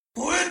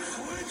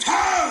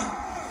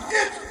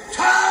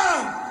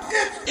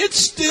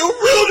It's still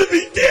real to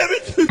me, damn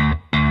it!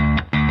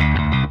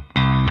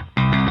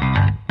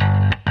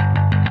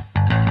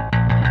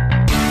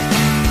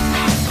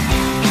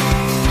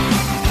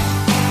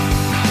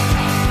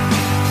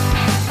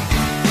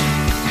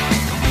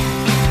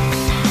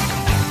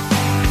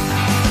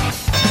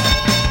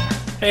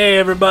 Hey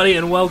everybody,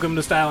 and welcome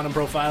to Styling and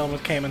Profiling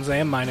with Cam and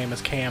Zam. My name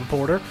is Cam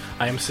Porter.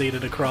 I am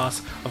seated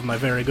across of my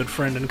very good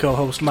friend and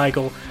co-host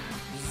Michael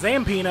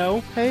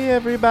Zampino. Hey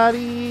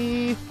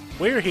everybody!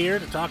 We're here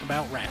to talk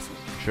about wrestling.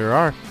 Sure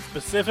are.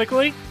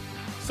 Specifically,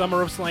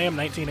 Summer of Slam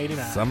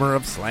 1989. Summer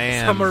of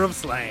Slam. Summer of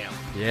Slam.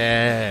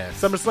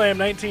 Yes. SummerSlam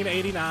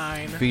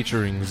 1989.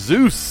 Featuring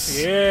Zeus.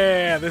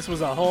 Yeah, this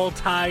was a whole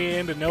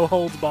tie-in to No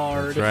Holds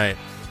Barred. That's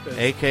right.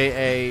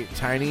 A.K.A.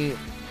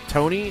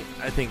 Tony,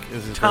 I think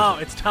is his Tom.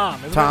 first. It's Tom,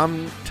 isn't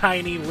Tom it?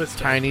 Tiny Lister.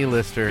 Tiny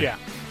Lister. Yeah.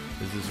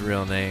 Is his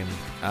real name.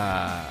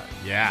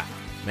 Yeah.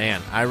 Man,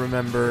 I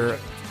remember...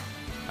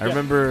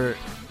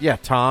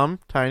 Tom,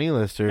 Tiny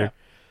Lister. Yeah.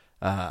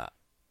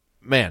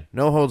 Man,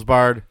 No Holds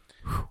Barred.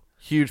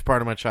 Huge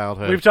part of my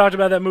childhood. We've talked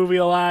about that movie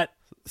a lot.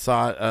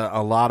 Saw it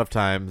a lot of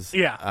times.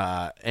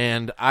 Yeah.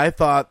 And I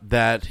thought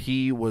that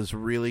he was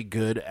really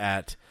good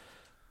at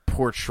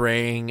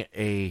portraying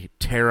a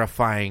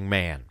terrifying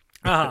man.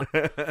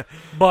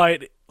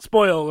 But,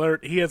 spoiler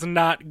alert, he is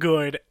not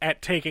good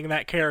at taking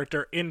that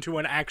character into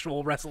an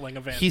actual wrestling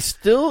event. He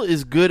still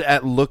is good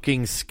at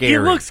looking scary. He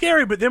looks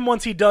scary, but then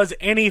once he does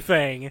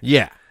anything,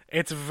 yeah,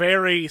 it's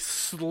very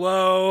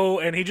slow,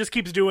 and he just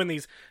keeps doing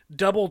these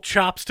double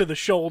chops to the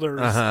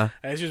shoulders.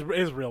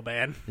 It's real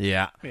bad.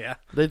 Yeah. Yeah.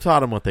 They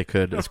taught him what they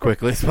could as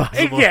quickly as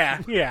possible.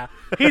 Yeah.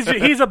 He's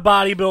a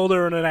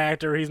bodybuilder and an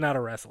actor. He's not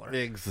a wrestler.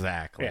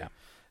 Exactly.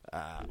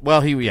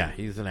 Yeah.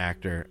 He's an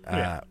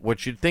actor,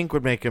 which you'd think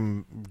would make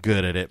him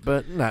good at it,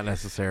 but not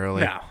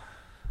necessarily. No.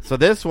 So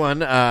this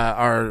one,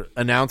 our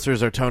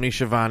announcers are Tony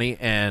Schiavone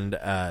and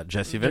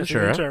Jesse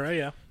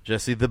Ventura.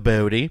 Jesse the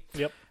Bodie.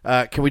 Yep.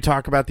 Can we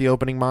talk about the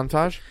opening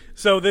montage?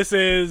 So this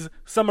is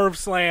Summer of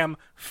Slam,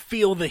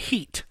 Feel the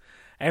Heat.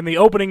 And the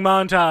opening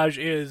montage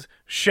is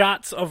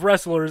shots of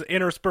wrestlers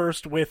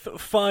interspersed with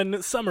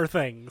fun summer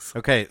things.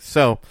 Okay,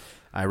 so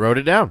I wrote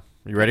it down.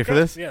 You ready for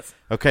this? Yes.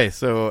 Okay,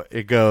 so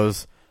it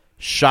goes...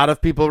 shot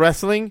of people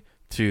wrestling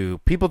to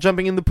people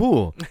jumping in the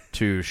pool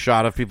to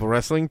shot of people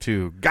wrestling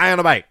to guy on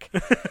a bike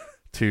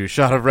to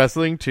shot of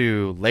wrestling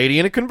to lady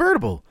in a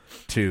convertible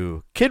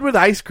to kid with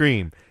ice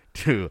cream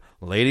to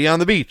lady on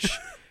the beach,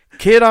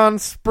 kid on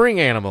spring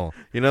animal.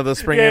 You know those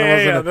spring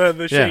animals? Yeah,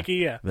 the shaky,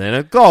 yeah. Then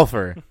a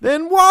golfer.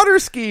 Then water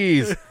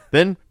skis.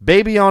 Then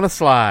baby on a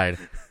slide.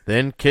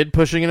 Then kid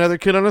pushing another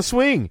kid on a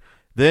swing.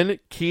 Then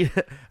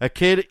a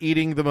kid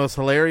eating the most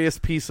hilarious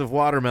piece of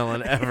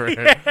watermelon ever.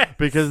 Yes.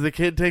 Because the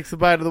kid takes a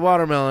bite of the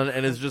watermelon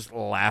and is just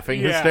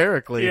laughing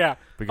hysterically. Yeah.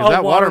 Because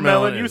that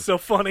watermelon you're so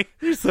funny.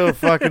 You're so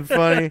fucking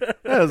funny.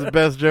 That was the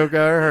best joke I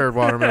ever heard,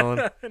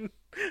 watermelon.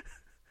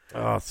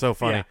 Oh, so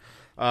funny. Yeah.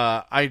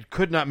 I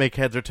could not make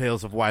heads or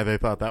tails of why they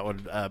thought that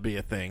would be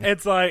a thing.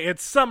 It's like,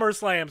 it's Summer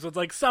Slam, so it's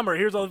like summer.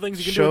 Here's all the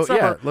things you can do in summer.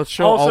 Yeah, let's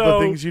show all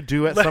the things you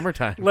do at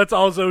summertime. Let's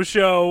also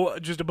show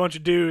just a bunch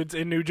of dudes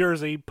in New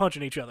Jersey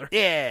punching each other.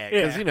 Yeah,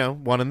 because,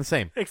 one and the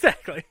same.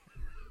 Exactly.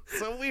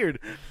 So weird.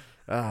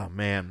 Oh,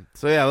 man.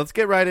 So, yeah, let's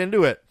get right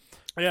into it.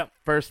 Yeah.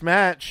 First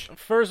match,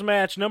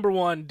 number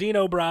one,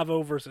 Dino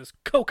Bravo versus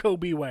Coco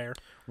Beware.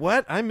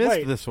 What? I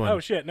missed this one. Oh,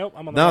 shit. Nope.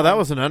 I'm on the No, wrong that one.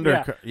 was an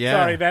under... Yeah.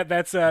 Sorry, that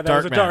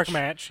was a dark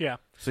match. Yeah.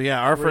 So,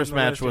 yeah, our first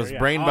match was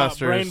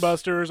Brainbusters.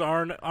 Brainbusters,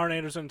 Arn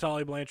Anderson and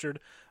Tully Blanchard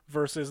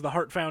versus the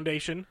Hart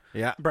Foundation.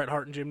 Yeah. Bret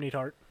Hart and Jim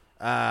Neidhart.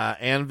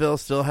 Anvil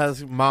still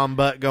has mom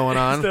butt going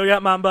on. Still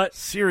got mom butt.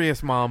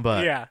 Serious mom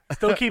butt. Yeah.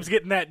 Still keeps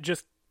getting that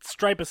just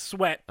stripe of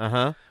sweat.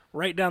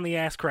 Right down the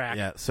ass crack.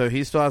 Yeah, so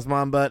he still has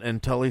mom butt,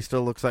 and Tully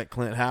still looks like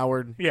Clint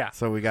Howard. Yeah.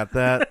 So we got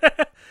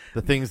that.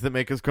 The things that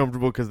make us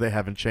comfortable because they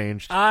haven't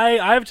changed.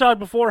 I've talked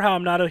before how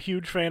I'm not a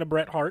huge fan of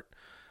Bret Hart,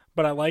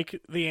 but I like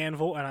the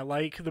Anvil, and I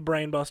like the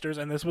Brainbusters,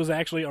 and this was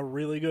actually a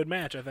really good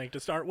match, I think, to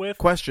start with.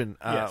 Question.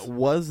 Yes.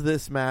 Was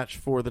this match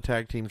for the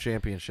Tag Team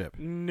Championship?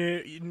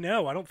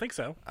 No, I don't think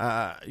so.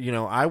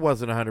 I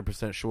wasn't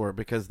 100% sure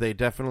because they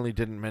definitely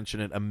didn't mention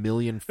it a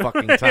million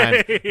fucking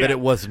times that it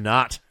was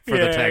not for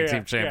the Tag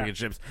Team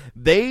Championships. Yeah.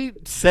 They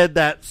said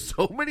that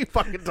so many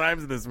fucking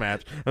times in this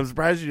match. I'm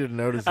surprised you didn't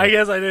notice it. I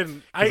guess I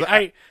didn't.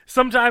 I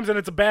sometimes, and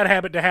it's a bad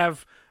habit to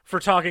have for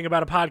talking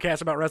about a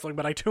podcast about wrestling,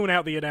 but I tune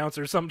out the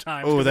announcers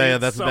sometimes. Oh,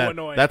 that's so bad.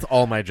 Annoying. That's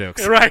all my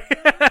jokes. Right.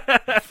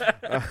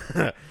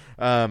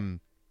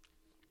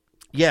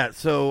 Yeah,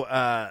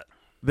 so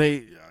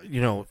they,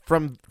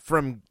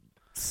 from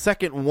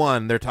second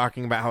one, they're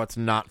talking about how it's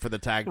not for the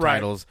tag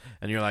titles,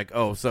 and you're like,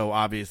 oh, so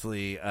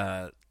obviously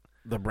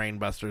the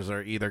Brainbusters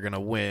are either going to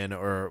win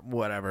or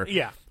whatever.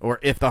 Yeah. Or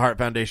if the Hart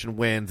Foundation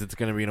wins, it's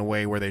going to be in a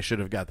way where they should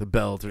have got the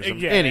belt or something.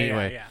 Yeah,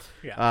 anyway.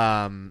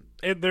 Yeah.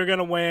 They're going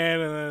to win,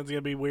 and then it's going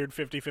to be weird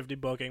 50-50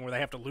 booking where they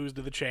have to lose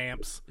to the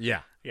champs.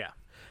 Yeah. Yeah.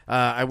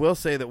 I will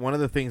say that one of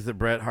the things that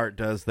Bret Hart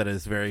does that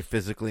is very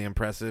physically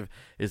impressive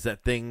is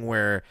that thing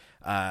where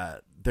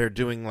they're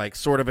doing like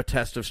sort of a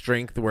test of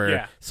strength where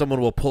Yeah.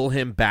 someone will pull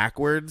him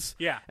backwards,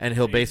 Yeah. and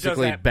he'll He does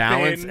basically that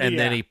balance, bend, and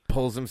then yeah. he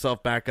pulls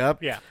himself back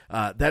up. Yeah.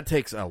 That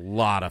takes a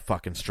lot of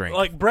fucking strength.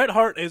 Like, Bret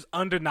Hart is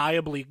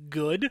undeniably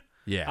good.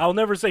 Yeah. I'll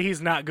never say he's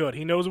not good.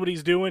 He knows what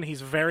he's doing. He's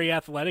very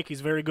athletic.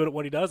 He's very good at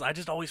what he does. I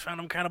just always found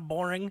him kind of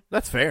boring.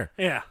 That's fair.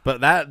 Yeah.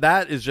 But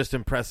that is just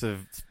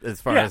impressive as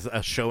far Yeah. as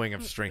a showing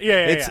of strength.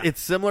 Yeah, It's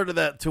similar to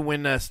that to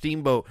when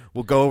Steamboat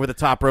will go over the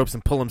top ropes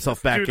and pull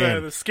himself back Do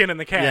in. the skin in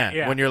the cat.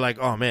 Yeah. When you're like,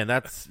 oh man,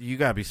 you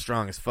gotta be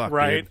strong as fuck,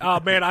 Right. dude. Oh,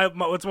 man,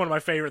 it's one of my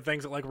favorite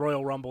things at, like,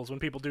 Royal Rumbles when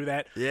people do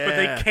that. Yeah. But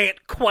they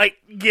can't quite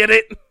get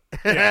it.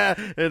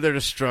 They're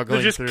just struggling.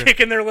 They're just through.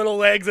 kicking their little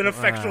legs and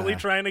effectually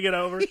trying to get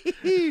over.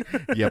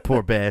 Yeah,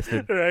 poor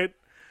bastard. Right.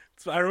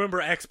 So I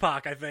remember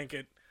X-Pac, I think,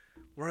 at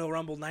Royal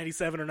Rumble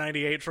 97 or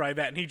 98 tried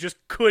that, and he just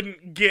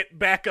couldn't get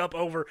back up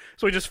over,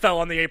 so he just fell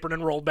on the apron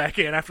and rolled back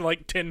in after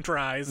like 10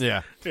 tries.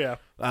 Yeah.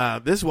 Yeah.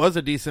 This was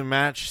a decent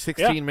match,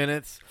 16 Yeah.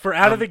 minutes. For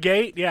out of the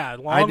gate, yeah,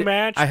 long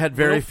match. I had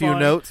very real few fun.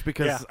 notes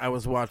because Yeah. I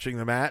was watching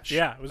the match.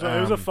 Yeah, it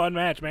was a fun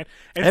match, man.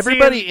 And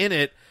Everybody seeing- in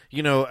it,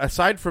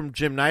 aside from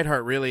Jim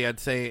Neidhart, really, I'd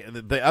say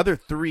the other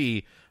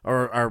three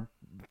are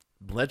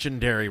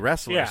legendary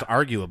wrestlers, Yeah.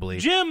 arguably.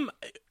 Jim,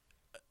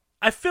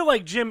 I feel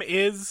like Jim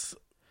is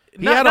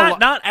had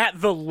not at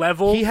the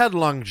level. He had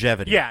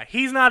longevity. Yeah,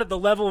 he's not at the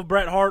level of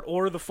Bret Hart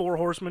or the Four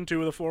Horsemen, two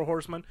of the Four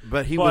Horsemen.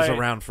 But he was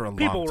around for a long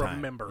time. People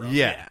remember him.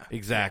 Yeah,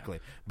 exactly.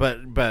 Yeah.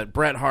 But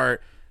Bret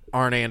Hart,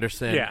 Arn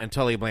Anderson, Yeah. and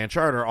Tully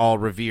Blanchard are all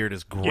revered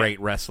as great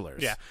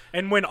wrestlers. Yeah,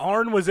 and when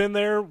Arn was in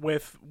there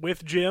with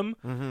Jim,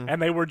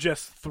 and they were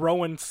just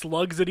throwing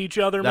slugs at each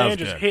other, That man, was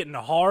just good. hitting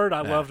hard.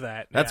 I Yeah. love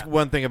that. That's Yeah.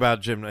 one thing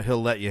about Jim.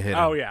 He'll let you hit him.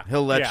 Oh yeah,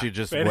 He'll let Yeah. you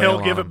just and wail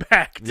he'll give on him. it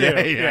back too. Yeah,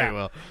 Yeah. he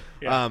will.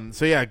 Yeah.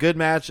 So yeah, good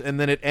match, and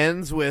then it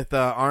ends with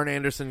Arn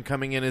Anderson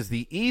coming in as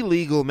the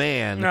illegal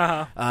man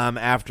Uh-huh.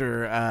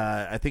 after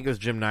I think it was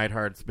Jim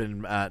Neidhart's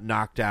been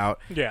knocked out.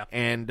 Yeah.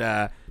 and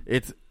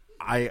it's.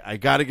 I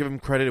got to give him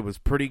credit. It was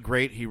pretty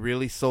great. He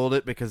really sold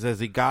it because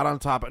as he got on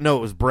top, no, it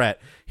was Brett.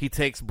 He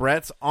takes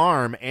Brett's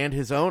arm and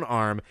his own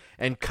arm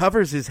and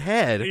covers his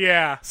head,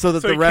 Yeah. so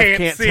that So the he ref can't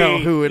can't see. tell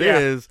who it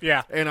is.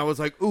 Yeah. And I was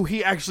like, ooh,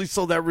 he actually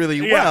sold that really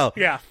Yeah. well.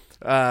 Yeah.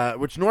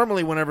 Which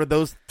normally, whenever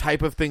those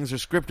type of things are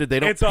scripted, they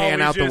don't It's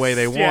pan always out the way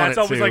they want yeah, it's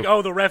it always to. like,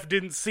 oh, the ref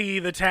didn't see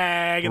the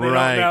tag, and they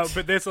Right. don't know.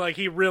 But this, like,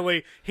 he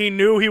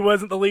knew he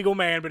wasn't the legal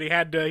man, but he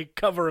had to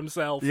cover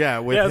himself. Yeah,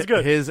 with it's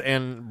good. his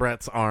and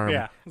Brett's arm.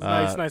 Yeah,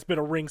 it's a nice bit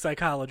of ring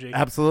psychology.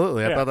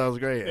 Absolutely. I Yeah. thought that was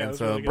great. Yeah, it And was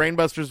so really good.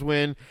 Brainbusters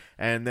win,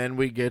 and then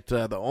we get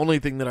the only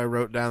thing that I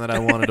wrote down that I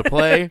wanted to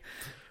play,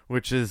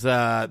 which is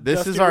this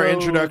Dusty is our Rhodes.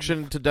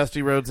 introduction to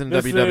Dusty Rhodes in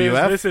This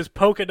WWF. This is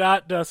Polka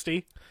Dot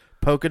Dusty.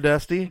 Polka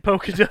Dusty.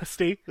 Polka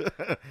Dusty.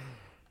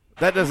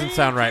 That doesn't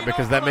sound right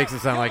because that makes it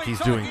sound like he's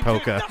doing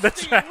polka.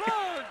 That's right.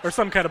 Or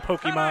some kind of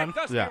Pokemon.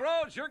 Dusty Yeah.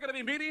 Rhodes, you're going to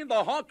be meeting the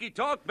Honky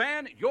Tonk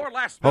Man. Your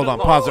last Hold minute on,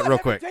 loss. pause it real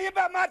quick. Tell you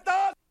about my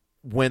thoughts.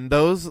 When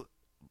those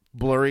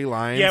blurry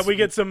lines, Yeah, we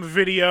get some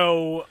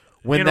video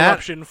When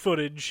interruption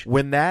footage.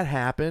 when that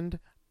happened,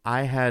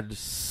 I had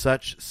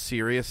such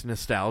serious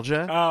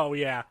nostalgia. Oh,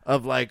 yeah.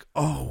 Of like,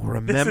 oh,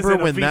 This is remember in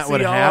a when that would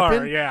VCR,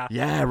 happen? yeah.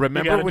 yeah. You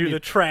Remember gotta when do the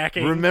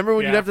tracking. Remember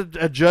when Yeah. you'd have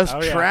to adjust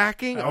Oh, yeah.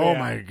 tracking? Oh, Oh yeah.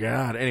 my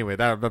god! Anyway,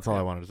 that's all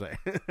I wanted to say.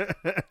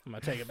 I'm going to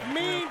take it back.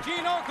 Mean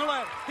Gene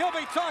Okerlund. He'll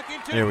be talking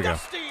to Here we go.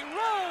 Dusty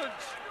Rhodes.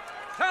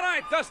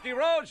 Tonight, Dusty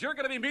Rhodes, you're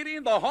going to be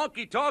meeting the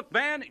Honky Tonk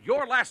Man.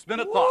 Your last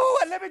minute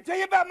thoughts. Let me tell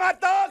you about my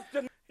thoughts.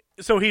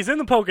 So he's in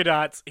the polka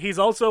dots. He's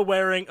also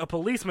wearing a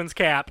policeman's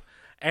cap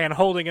and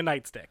holding a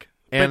nightstick.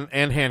 and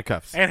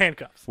handcuffs. And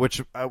handcuffs.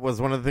 Which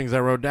was one of the things I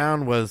wrote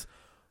down was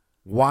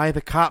why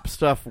the cop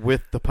stuff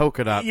with the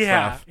polka dot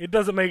Yeah, stuff. it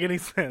doesn't make any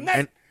sense.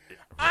 And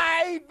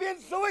I've been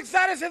so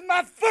excited since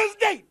my first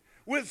date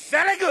with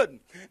Sally Gooden.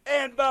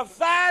 And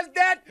besides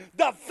that,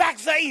 the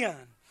facts are in.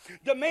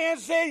 The man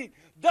said,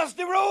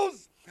 Dusty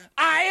Rhodes,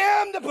 I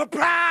am the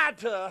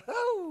proprietor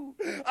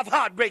of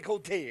Heartbreak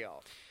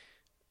Hotel.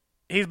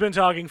 He's been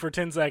talking for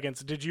 10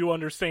 seconds. Did you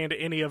understand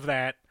any of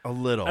that? a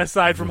little.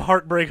 Aside from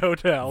Heartbreak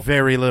Hotel.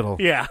 Very little.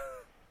 Yeah.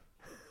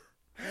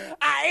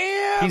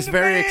 I am He's the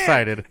very man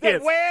excited. that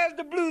Yes. wears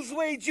the blue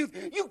suede shoes.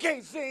 You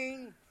can't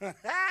sing.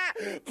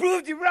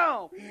 Proved you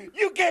wrong.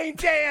 You can't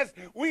dance.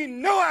 We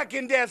know I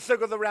can dance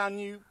circles around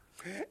you.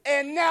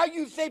 And now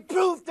you say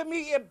prove to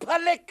me in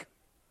public.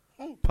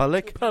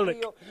 Public?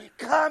 Public.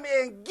 Come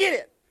and get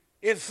it.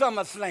 It's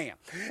SummerSlam.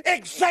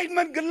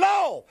 Excitement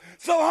galore.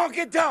 So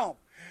honky tonk.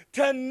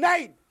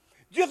 Tonight,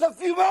 just a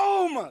few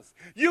moments,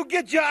 you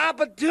get your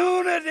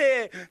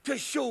opportunity to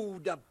show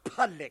the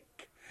public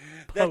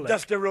that Public.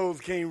 Dusty Rhodes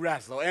can't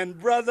wrestle. And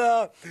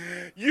brother,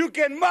 you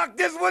can mark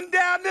this one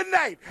down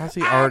tonight. How's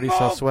he already I'm so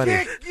gonna sweaty?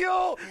 Kick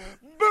your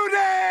booty.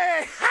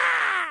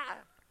 Ha!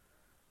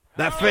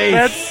 That face.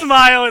 That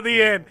smile at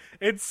the end.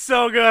 It's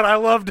so good. I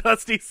love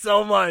Dusty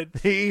so much.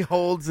 He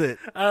holds it.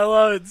 I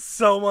love it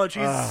so much.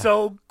 He's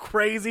so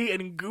crazy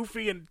and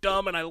goofy and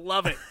dumb, and I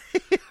love it.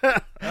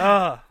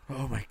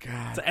 Oh my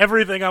god. It's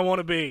everything I want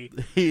to be.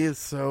 He is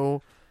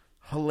so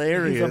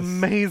hilarious. He's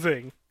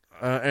amazing.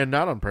 And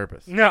not on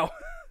purpose. No.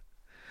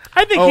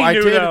 I think he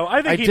knew, though.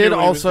 I think he did knew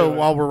what he was also, doing.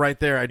 while we're right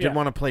there, I did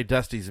want to play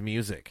Dusty's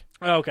music.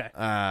 Oh, okay.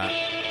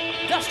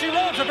 Dusty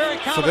Rhodes are very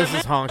So this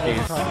is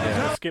Honky's.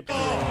 Yeah. Skip.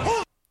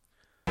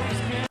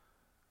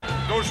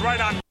 Goes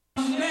right on.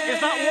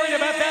 Is not worried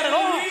about that at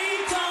all.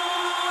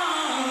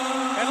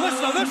 And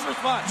listen to this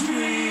response.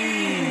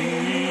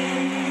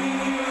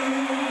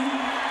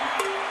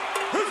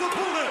 His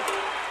opponent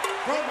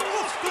from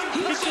Austin,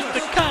 He's Texas, just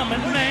a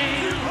common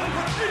man,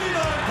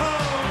 189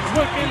 pounds,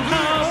 working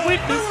hard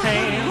with his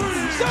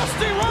hands.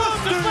 Dusty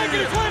Rhodes is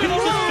making his way to the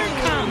Just ring.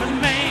 a common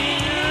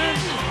man,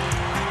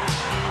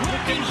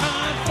 working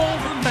hard for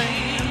the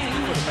man.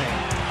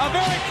 A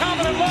very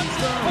competent look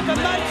with the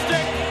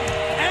nightstick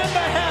and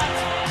the hat.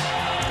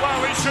 Well,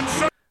 he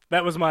should.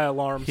 That was my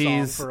alarm song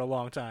He's- for a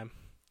long time.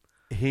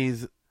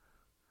 He's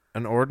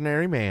an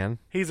ordinary man.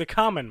 He's a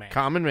common man,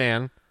 Common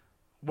man.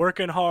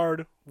 working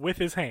hard with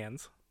his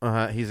hands.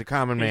 He's a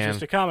common He's man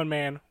just a common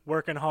man,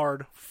 working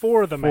hard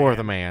for the man. for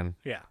the man.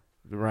 Yeah.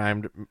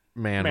 Rhymed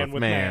man, Man with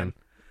with man. man.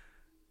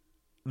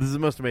 This is the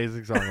most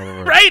amazing song I've ever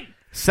heard. Right?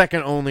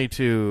 Second only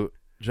to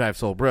Jive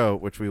Soul Bro,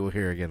 which we will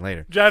hear again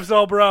later. Jive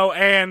Soul Bro,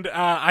 and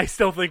I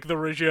still think the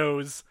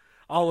Rougeau's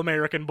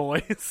All-American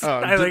Boys.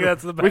 I think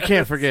that's the best. We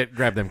can't forget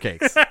Grab Them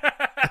Cakes.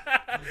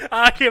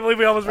 I can't believe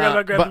we almost forgot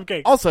about Grab But Them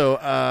Cake. Also,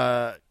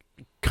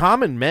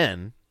 common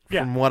men,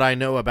 Yeah. from what I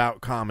know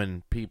about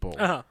common people,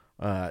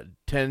 Uh-huh.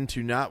 tend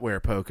to not wear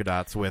polka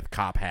dots with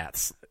cop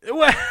hats.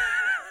 Well,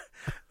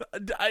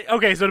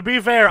 okay, so to be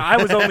fair, I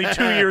was only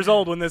 2 years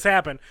old when this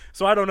happened,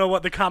 so I don't know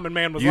what the common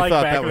man was You like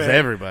thought back that was then.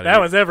 everybody. That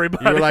was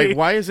everybody. You were like,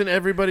 why isn't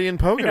everybody in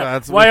polka Yeah.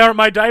 dots? Why aren't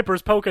my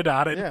diapers polka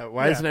dotted? Yeah,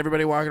 why isn't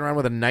everybody walking around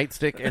with a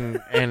nightstick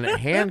and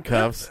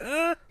handcuffs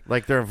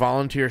like they're a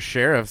volunteer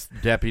sheriff's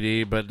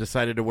deputy, but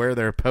decided to wear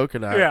their polka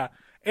dot? Yeah.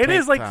 It tank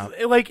is like top.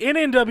 in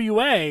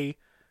NWA,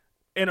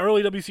 in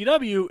early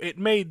WCW, it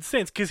made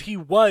sense because he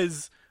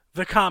was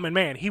the common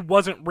man. He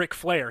wasn't Ric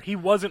Flair. He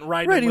wasn't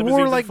riding Right, he limousines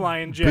wore and like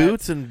flying jets.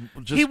 boots and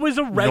just He was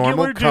a normal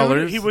regular dude.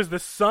 colors. He was the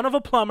son of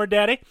a plumber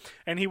daddy,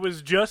 and he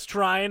was just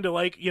trying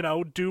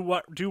to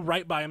do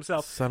right by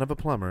himself. Son of a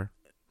plumber.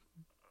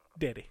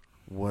 Daddy.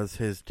 Was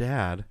his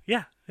dad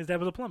Yeah, his dad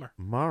was a plumber.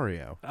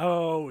 Mario?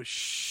 Oh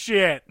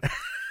shit.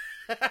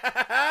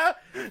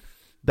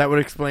 That would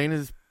explain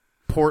his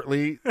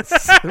portly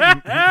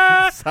size.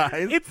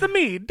 It's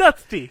me,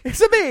 Dusty.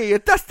 It's me,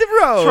 Dusty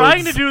Rhodes.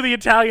 Trying to do the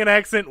Italian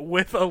accent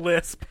with a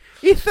lisp.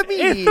 It's me.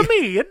 It's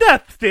me,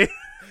 Dusty.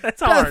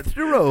 That's hard.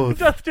 Dusty Rhodes.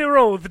 Dusty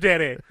Rhodes,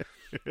 daddy.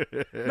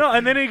 No,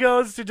 and then he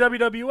goes to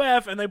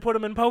WWF, and they put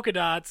him in polka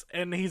dots,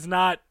 and he's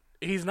not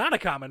a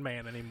common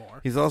man anymore.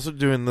 He's also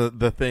doing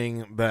the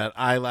thing that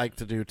I like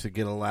to do to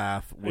get a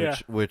laugh,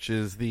 which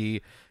is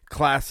the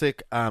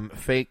classic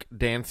fake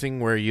dancing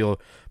where you'll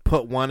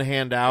put one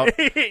hand out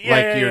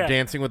you're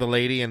dancing with a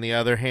lady and the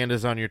other hand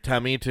is on your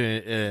tummy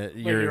to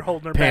you're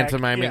holding her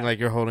pantomiming back. Yeah. like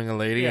you're holding a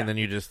lady, Yeah. and then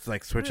you just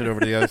like switch it over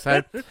to the other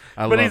side.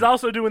 But he's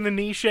also doing the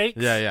knee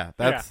shakes. yeah.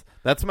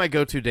 That's my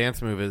go-to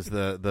dance move is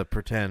the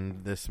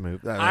pretend this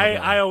move.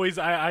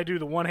 I do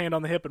the one hand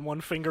on the hip and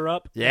one finger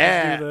up.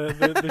 Yeah. Do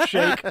the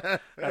shake.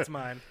 That's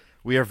mine.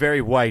 We are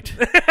very white.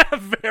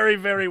 Very,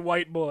 very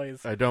white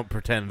boys. I don't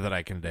pretend that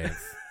I can dance.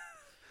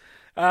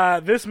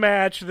 This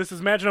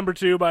is match number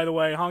 2, by the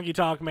way. Honky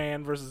Tonk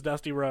Man versus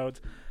Dusty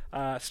Rhodes.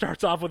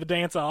 Starts off with a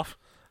dance-off.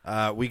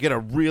 We get a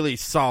really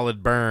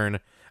solid burn.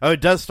 Oh,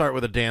 it does start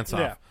with a dance-off.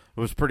 Yeah. It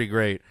was pretty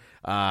great.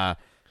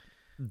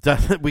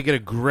 We get a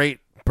great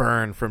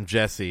burn from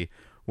Jesse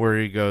where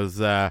he goes,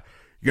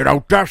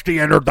 Dusty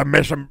entered the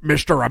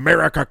Mr.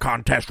 America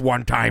contest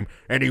one time,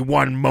 and he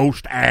won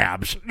most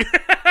abs.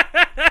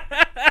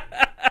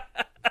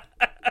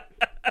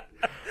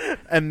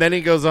 And then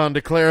he goes on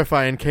to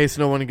clarify, in case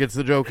no one gets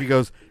the joke, he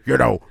goes,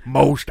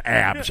 most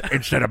abs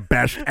instead of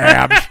best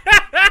abs.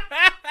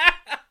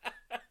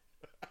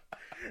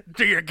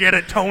 Do you get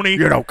it, Tony?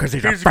 Because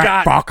he's a fat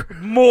got fuck.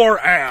 more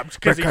abs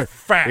because he's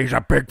fat. He's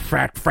a big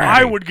fat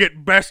fatty. I would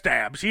get best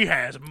abs. He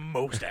has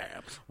most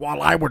abs.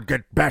 While I would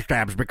get best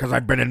abs because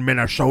I've been in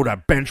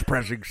Minnesota bench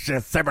pressing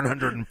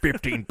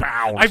 715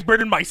 pounds. I've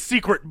been in my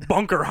secret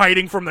bunker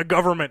hiding from the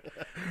government,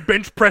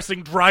 bench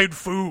pressing dried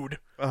food.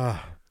 A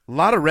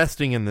lot of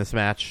resting in this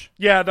match.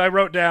 Yeah, I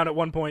wrote down at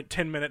one point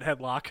 10-minute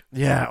headlock.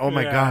 Yeah, oh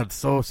my Yeah. God,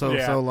 so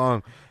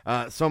long.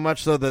 So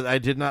much so that I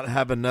did not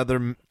have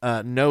another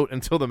note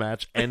until the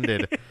match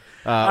ended.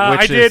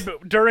 I did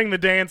during the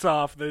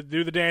dance-off,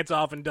 do the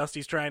dance-off, and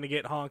Dusty's trying to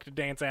get Honk to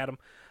dance at him.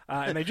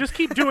 And they just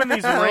keep doing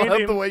these I random...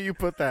 love the way you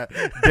put that.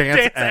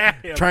 Dance at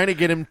him. Trying to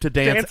get him to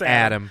dance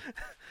at him.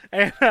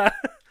 And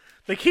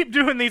they keep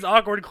doing these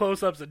awkward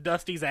close-ups of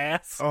Dusty's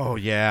ass. Oh,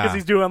 yeah. Because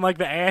he's doing, like,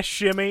 the ass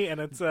shimmy, and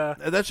it's...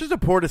 That's just a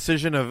poor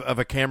decision of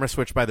a camera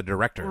switch by the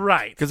director.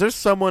 Right. Because there's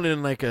someone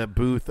in, like, a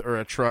booth or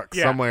a truck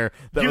somewhere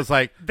that was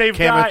like, they've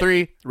camera got-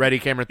 3, ready,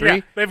 camera 3,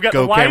 Yeah, they've got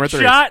go, the wide camera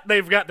 3. shot,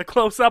 they've got the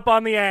close-up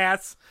on the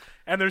ass,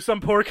 and there's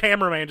some poor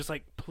cameraman just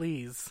like,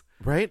 please.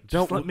 Right?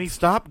 Don't let me-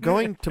 stop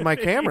going to my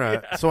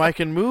camera so I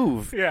can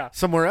move Yeah.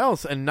 somewhere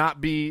else and not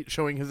be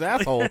showing his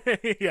asshole.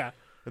 Yeah.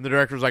 And the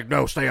director's like,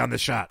 no, stay on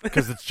this shot,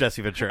 because it's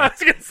Jesse I Ventura. was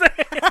gonna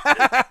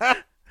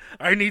say,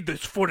 I need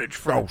this footage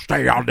from.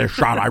 Stay on this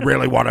shot. I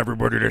really want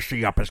everybody to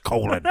see up his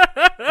colon.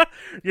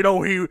 You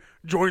know, he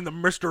joined the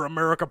Mr.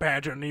 America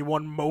pageant and he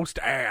won most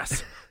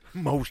ass.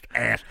 Most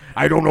ass.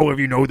 I don't know if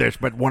you know this,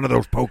 but one of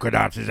those polka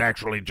dots is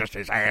actually just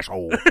his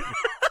asshole.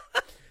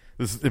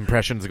 This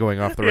impression's going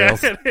off the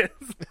rails. Yes, it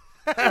is.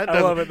 I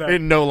love it, though. It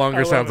no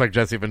longer sounds it. like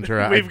Jesse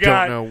Ventura. We've I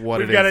got, don't know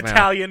what it is We've got now.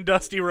 Italian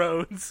Dusty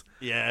Rhodes.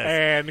 Yes.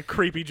 And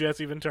creepy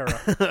Jesse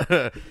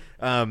Ventura.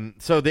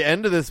 So the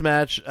end of this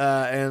match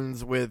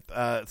ends with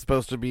it's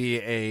supposed to be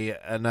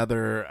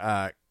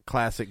another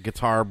classic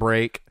guitar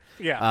break.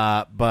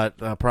 Yeah. But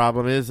the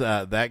problem is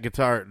that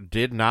guitar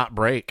did not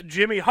break.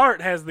 Jimmy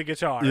Hart has the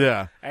guitar.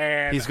 Yeah.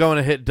 And he's going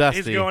to hit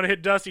Dusty. He's going to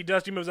hit Dusty.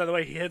 Dusty moves out of the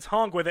way. He hits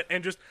Honk with it,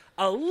 and just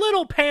a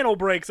little panel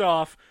breaks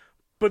off,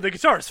 but the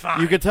guitar's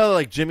fine. You could tell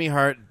like Jimmy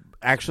Hart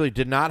actually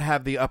did not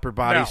have the upper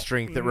body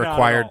strength that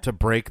required to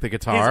break the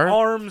guitar. His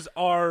arms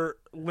are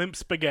limp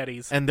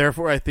spaghettis. And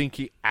therefore I think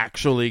he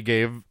actually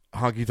gave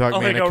Honky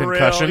Tonk Man like a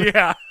concussion.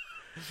 Yeah.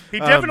 He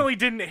definitely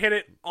didn't hit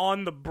it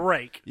on the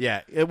break.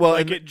 Yeah.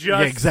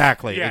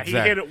 Exactly. Yeah, exactly. he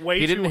hit it way too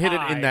high. He didn't hit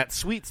it in that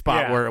sweet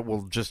spot where it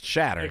will just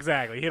shatter.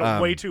 Exactly. He hit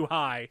it way too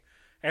high,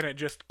 and it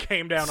just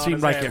came down on his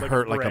seemed like head it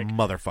hurt like a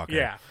motherfucker.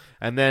 Yeah.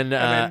 And then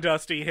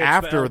Dusty hits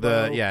after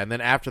the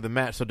after the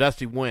match, so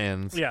Dusty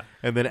wins. Yeah.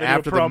 And then They do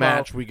after a the promo.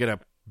 match, we get a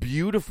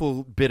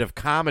beautiful bit of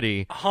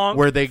comedy Honk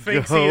where they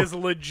thinks go. he is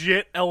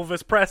legit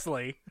Elvis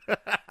Presley.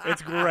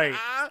 It's great.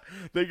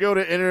 They go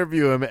to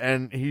interview him,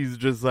 and he's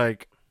just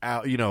like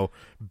out,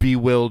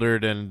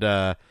 bewildered and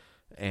yeah.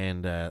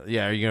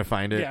 Are you gonna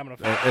find it? Yeah, I'm gonna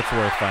find it. It's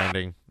worth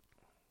finding.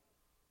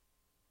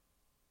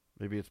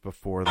 Maybe it's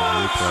before the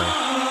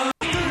replay.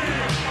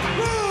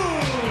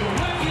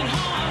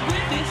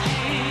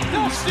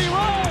 Dusty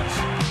Rhodes.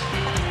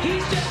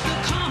 He's just a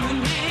common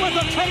man. With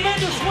a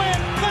tremendous win.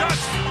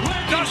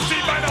 Dusty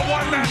might have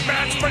won that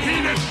match, but he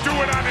didn't do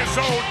it on his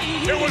own.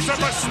 It was a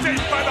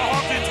mistake by the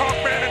Honky Tonk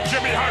Man and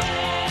Jimmy Hart.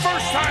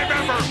 First time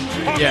ever.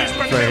 Honky's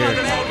been right on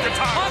here. his own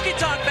guitar. Honky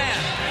Tonk Man.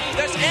 If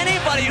there's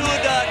anybody who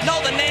would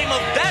know the name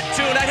of that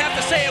tune, I'd have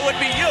to say it would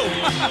be you.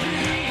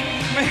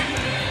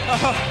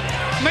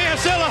 Me and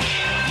Scylla,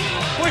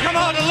 we come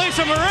out to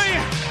Lisa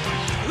Marie.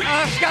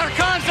 I've got a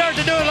concert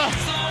to do.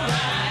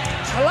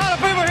 A lot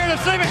of people here to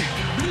see me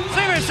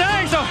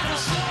sing, so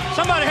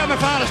somebody help me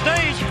find a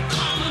stage.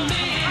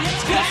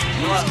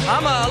 Well,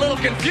 I'm a little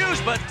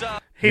confused, but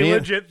He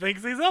legit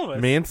thinks he's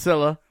Elvis. Me and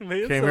Scylla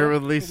Me and came Scylla. here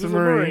with Lisa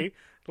Marie.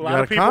 A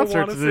lot of people concert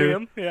want to to see do.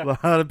 him. Yeah.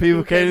 A lot of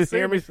people came to see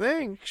hear him. me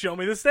sing. Show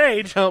me the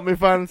stage. Help me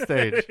find the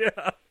stage.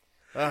 Yeah.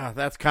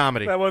 That's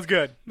comedy. That was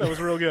good. That was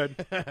real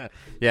good.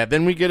 Yeah,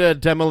 then we get a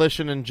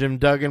Demolition and Jim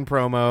Duggan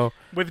promo.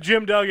 With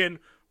Jim Duggan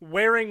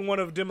wearing one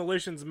of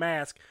Demolition's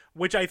mask,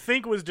 which I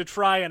think was to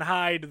try and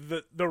hide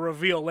the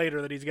reveal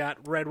later that he's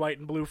got red, white,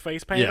 and blue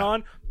face paint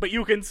on, but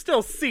you can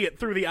still see it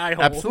through the eye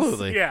holes.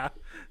 Absolutely. Yeah.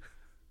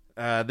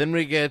 Then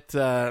we get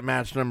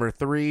match number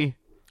 3.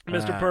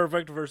 Mr.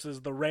 Perfect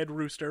versus the Red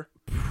Rooster.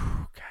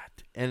 God.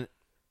 And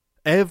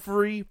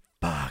every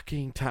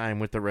fucking time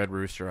with the Red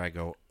Rooster, I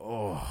go,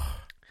 oh.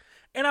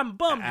 And I'm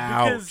bummed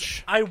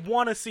because I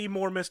want to see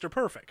more Mr.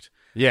 Perfect.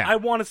 Yeah. I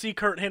want to see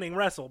Kurt Hennig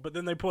wrestle, but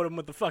then they put him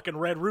with the fucking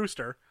Red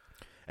Rooster.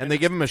 And they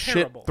give him a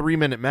terrible. shit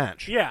 3-minute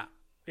match. Yeah.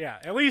 Yeah.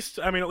 At least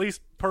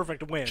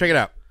Perfect wins. Check it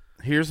out.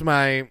 Here's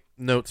my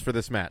notes for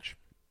this match.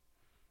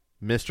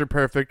 Mr.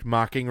 Perfect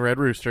mocking Red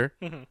Rooster,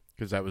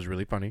 because that was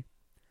really funny.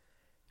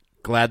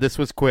 Glad this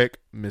was quick.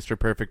 Mr.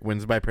 Perfect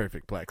wins by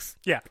perfect plex.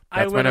 Yeah.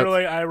 That's my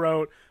notes. I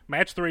wrote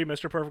match 3,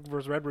 Mr. Perfect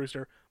versus Red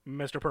Rooster.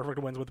 Mr. Perfect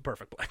wins with the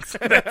perfect plex.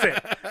 That's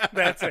it.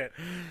 That's it.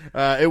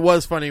 It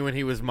was funny when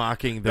he was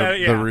mocking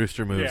the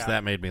Rooster moves. Yeah.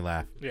 That made me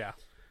laugh. Yeah.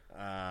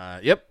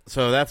 Yep.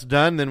 So that's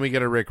done. Then we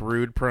get a Rick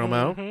Rude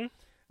promo.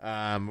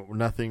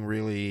 Nothing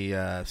really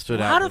stood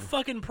A out. lot of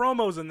fucking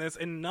promos in this,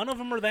 and none of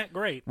them are that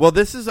great. Well,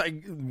 this is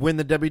like when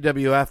the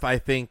WWF, I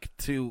think,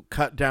 to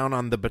cut down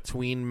on the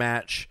between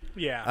match,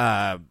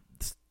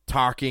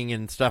 talking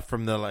and stuff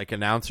from the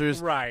announcers,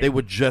 right? They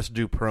would just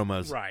do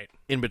promos, right,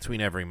 in between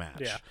every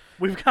match. Yeah,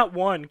 we've got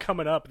one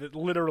coming up that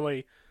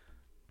literally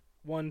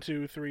 1,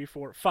 2, 3,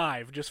 4,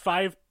 5, just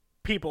 5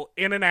 people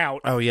in and out.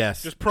 Oh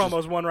yes, just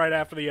promos one right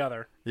after the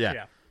other.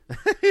 Yeah.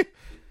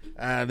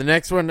 The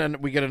next one, and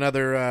we get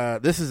another.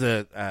 This is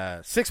a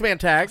 6-man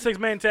tag.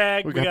 6-man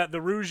tag. We got the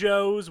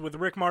Rougeaus with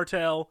Rick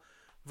Martel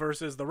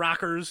versus the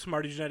Rockers,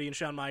 Marty Jannetty and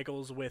Shawn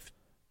Michaels with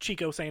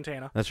Chico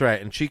Santana. That's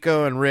right. And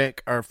Chico and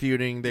Rick are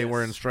feuding. They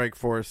were in Strike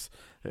Force.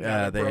 They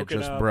had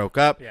just broke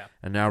up. Yeah.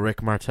 And now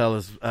Rick Martel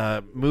is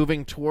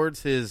moving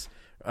towards his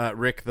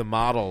Rick the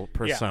Model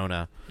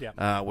persona,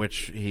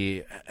 which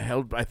he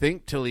held, I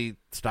think, till he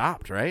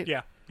stopped, right?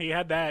 Yeah. He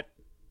had that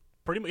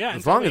pretty much. Yeah,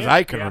 as long as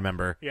I can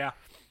remember. Yeah.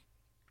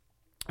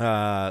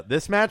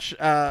 This match,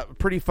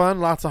 pretty fun.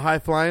 Lots of high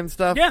flying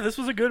stuff. Yeah, this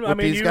was a good. I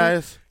mean, these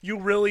guys. You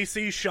really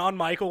see Shawn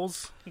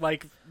Michaels,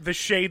 like the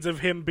shades of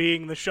him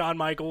being the Shawn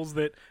Michaels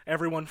that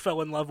everyone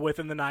fell in love with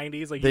in the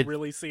 '90s. Like you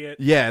really see it.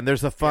 Yeah, and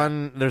there's a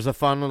fun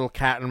little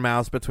cat and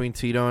mouse between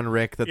Tito and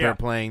Rick that they're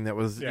playing. That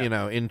was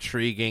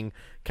intriguing.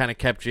 Kind of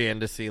kept you in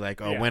to see like,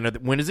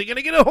 when is he going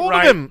to get a hold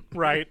of him?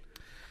 Right.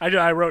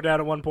 I wrote down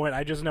at one point.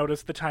 I just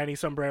noticed the tiny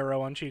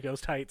sombrero on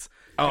Chico's tights.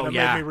 Oh, and it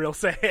made me real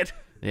sad.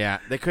 Yeah,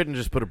 they couldn't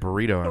just put a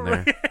burrito in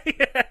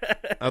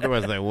there.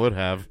 Otherwise, they would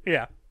have.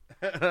 Yeah.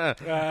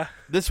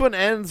 This one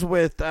ends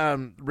with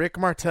Rick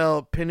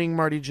Martel pinning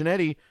Marty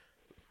Jannetty,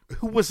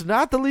 who was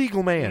not the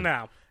legal man.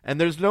 No. And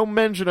there's no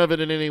mention of it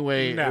in any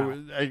way.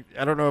 No.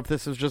 I don't know if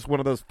this is just one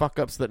of those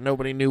fuck-ups that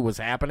nobody knew was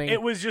happening.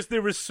 It was just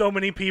there was so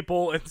many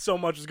people and so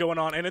much was going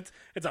on, and it's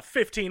a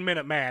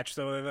 15-minute match,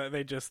 so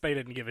they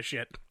didn't give a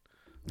shit.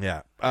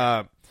 Yeah.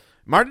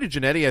 Marty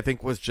Jannetty, I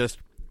think, was just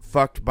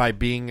fucked by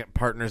being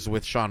partners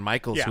with Shawn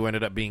Michaels, who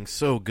ended up being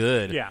so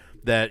good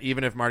that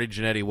even if Marty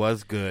Jannetty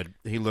was good,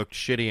 he looked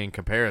shitty in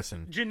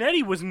comparison.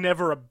 Jannetty was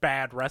never a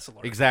bad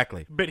wrestler.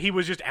 Exactly. But he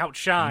was just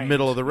outshined.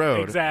 Middle of the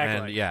road.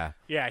 Exactly. And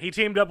Yeah, he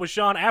teamed up with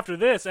Shawn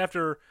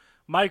after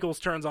Michaels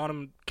turns on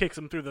him, kicks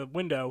him through the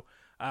window.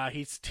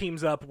 He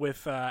teams up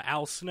with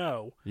Al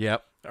Snow.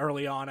 Yep.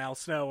 Early on, Al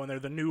Snow, and they're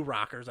the New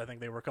Rockers, I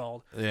think they were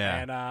called. Yeah.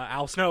 And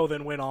Al Snow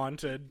then went on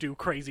to do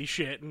crazy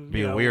shit and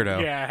be a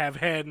weirdo. Yeah, have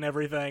head and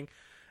everything.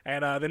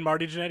 And then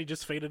Marty Jannetty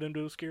just faded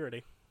into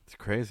obscurity. It's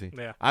crazy.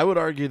 Yeah. I would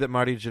argue that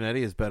Marty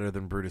Jannetty is better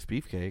than Brutus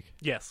Beefcake.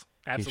 Yes,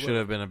 absolutely. He should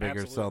have been a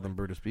bigger sell than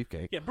Brutus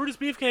Beefcake. Yeah, Brutus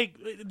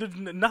Beefcake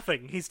did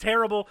nothing. He's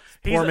terrible.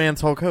 Poor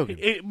man's Hulk Hogan.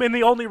 And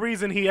the only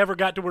reason he ever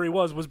got to where he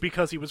was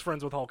because he was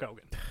friends with Hulk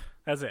Hogan.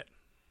 That's it.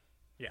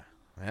 Yeah.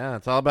 Yeah,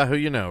 it's all about who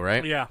you know,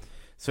 right? Yeah.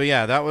 So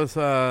yeah, that was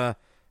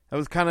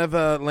kind of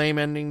a lame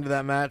ending to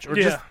that match, or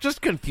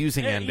just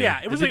confusing ending.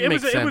 Yeah, it was a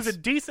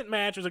decent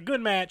match. It was a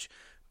good match.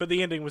 But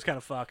the ending was kind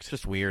of fucked. It's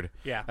just weird.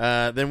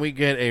 Yeah. Then we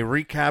get a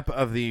recap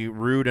of the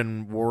Rude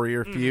and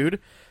Warrior feud.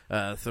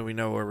 So we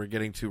know where we're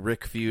getting to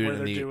Rick feud. Where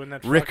and they're the doing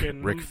that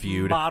Rick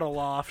feud. Model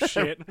off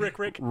shit. Rick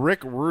Rude.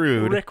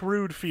 Rick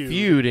Rude feud.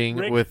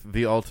 Feuding with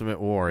the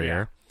Ultimate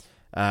Warrior.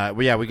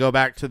 We go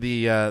back to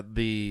the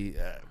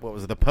what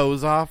was it? The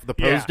pose off, the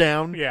pose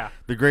down. Yeah.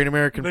 The Great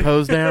American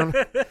Pose Down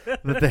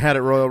that they had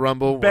at Royal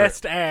Rumble.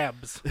 Best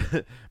abs.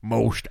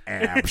 Most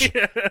abs.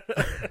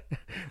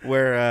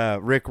 Where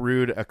Rick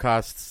Rude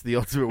accosts the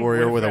Ultimate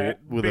Warrior with a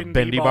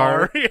bendy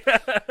bar.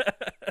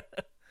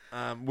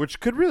 Which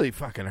could really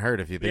fucking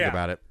hurt if you think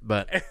about it,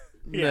 but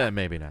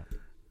maybe not.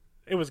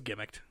 It was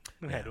gimmicked.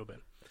 It had to have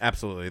been.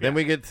 Absolutely. Then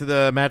we get to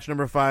the match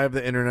number 5,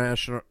 the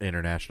international.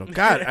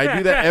 God, I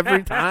do that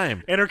every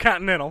time.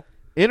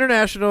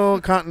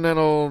 International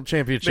Continental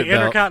Championship the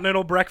belt.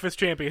 Intercontinental Breakfast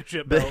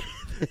Championship belt.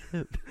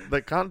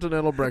 The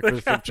Continental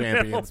Breakfast of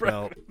Champions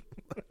belt.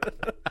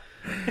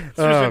 It's just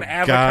an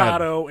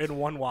avocado in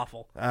one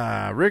waffle.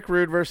 Rick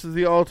Rude versus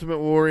the Ultimate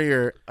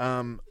Warrior.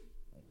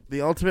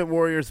 The Ultimate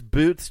Warrior's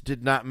boots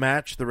did not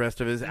match the rest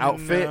of his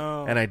outfit,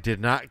 and I did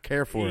not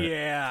care for it.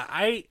 Yeah,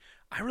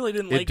 I really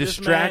didn't like this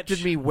match. It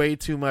distracted me way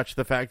too much,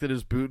 the fact that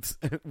his boots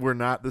were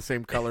not the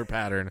same color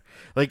pattern.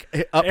 Like,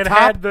 up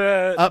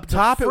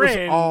top it was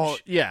all...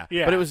 Yeah,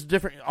 but it was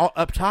different.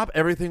 Up top,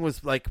 everything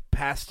was like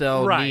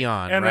pastel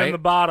neon, and then the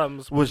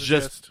bottoms was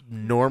just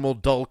normal,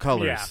 dull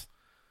colors. Yeah.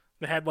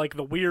 They had like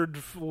the weird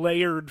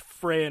layered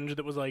fringe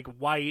that was like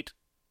white.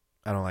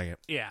 I don't like it.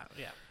 Yeah.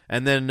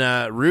 And then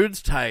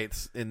Rude's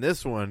tights in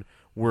this one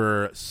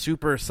were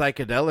super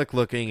psychedelic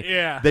looking.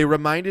 Yeah. They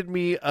reminded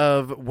me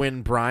of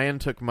when Brian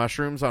took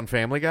mushrooms on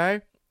Family Guy.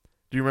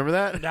 Do you remember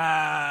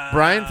that?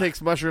 Brian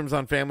takes mushrooms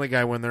on Family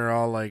Guy when they're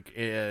all like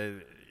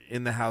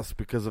in the house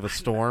because of a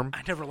storm.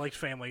 I never liked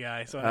Family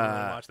Guy, so I didn't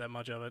really watch that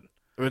much of it.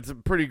 It's a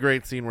pretty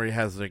great scene where he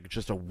has like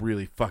just a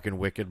really fucking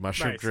wicked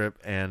mushroom drip,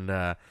 and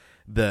the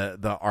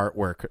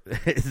artwork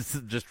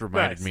just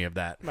reminded me of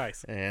that.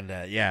 Nice. And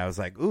I was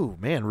like, ooh,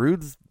 man,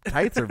 Rude's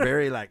tights are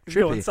very like trippy.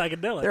 Going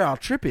psychedelic. They're all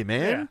trippy,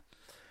 man.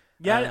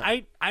 Yeah,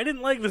 I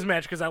didn't like this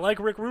match because I like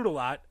Rick Rude a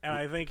lot, and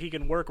I think he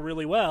can work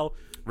really well.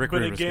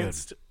 But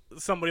against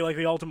somebody like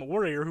the Ultimate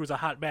Warrior, who's a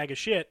hot bag of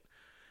shit,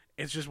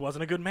 it just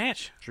wasn't a good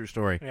match. True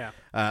story. Yeah.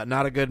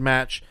 Not a good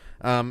match.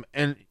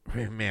 And,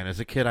 man, as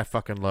a kid, I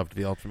fucking loved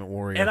the Ultimate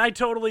Warrior. And I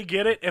totally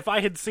get it. If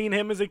I had seen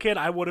him as a kid,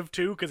 I would have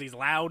too, because he's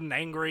loud and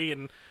angry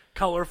and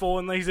colorful,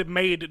 and he's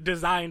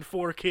designed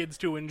for kids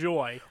to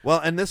enjoy. Well,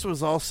 and this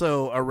was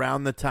also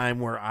around the time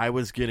where I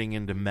was getting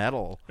into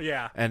metal.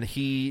 Yeah. And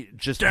he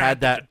just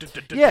had that...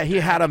 Yeah, he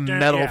had a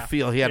metal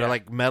feel. He had a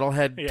like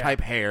metalhead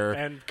type hair.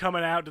 And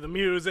coming out to the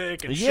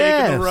music and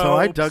shaking the ropes. So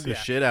I dug the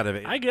shit out of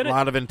it. I get it. A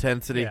lot of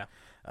intensity. Yeah.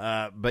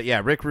 But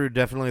yeah, Rick Rude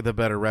definitely the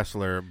better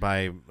wrestler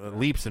by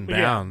leaps and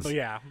bounds.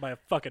 Yeah, by a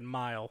fucking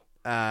mile.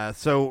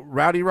 So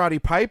Roddy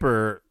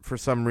Piper, for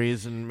some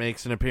reason,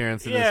 makes an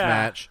appearance in this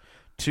match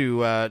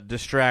to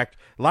distract.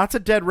 Lots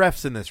of dead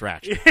refs in this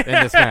match.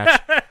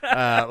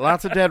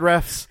 Lots of dead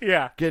refs.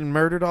 Yeah. Getting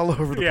murdered all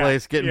over the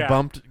place, getting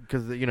bumped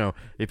because,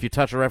 if you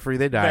touch a referee,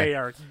 they die. They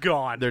are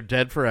gone. They're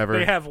dead forever.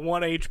 They have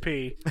 1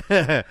 HP.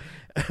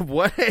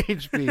 1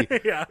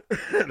 HP. Yeah.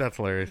 That's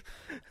hilarious.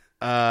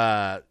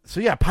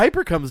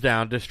 Piper comes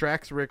down,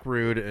 distracts Rick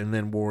Rude, and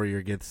then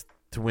Warrior gets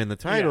to win the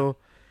title.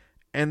 Yeah.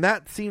 And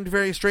that seemed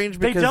very strange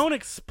because they don't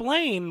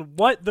explain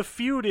what the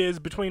feud is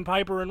between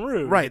Piper and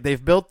Rude. Right.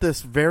 They've built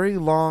this very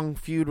long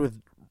feud with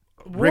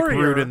Warrior. Rick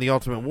Rude and the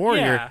Ultimate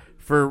Warrior. Yeah.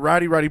 For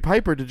Roddy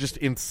Piper to just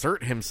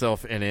insert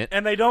himself in it.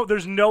 And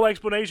there's no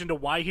explanation to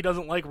why he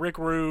doesn't like Rick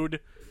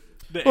Rude.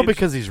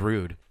 Because he's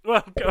rude.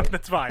 Well,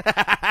 that's fine.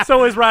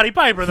 So is Roddy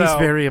Piper, though. He's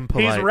very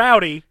impolite. He's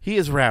rowdy. He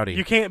is rowdy.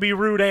 You can't be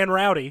rude and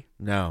rowdy.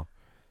 No.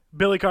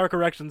 Billy Carr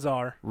corrections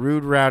are.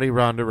 Rude, rowdy,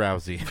 Ronda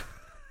Rousey.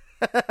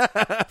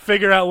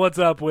 Figure out what's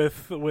up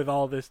with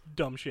all this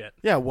dumb shit.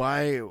 Yeah,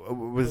 why?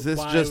 Was this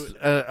just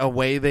a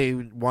way they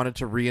wanted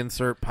to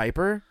reinsert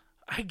Piper?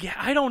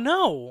 I don't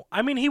know.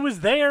 I mean, he was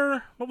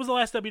there. What was the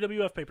last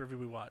WWF pay-per-view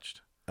we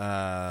watched?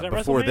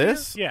 Before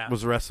this? Yeah.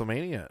 Was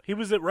WrestleMania. He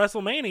was at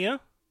WrestleMania.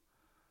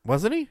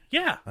 Wasn't he?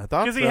 Yeah. I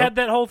thought so. Because he had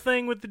that whole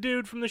thing with the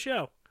dude from the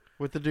show.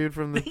 With the dude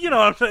from the... You know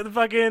what I'm saying? The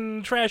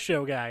fucking trash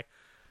show guy.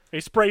 He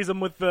sprays him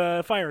with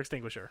the fire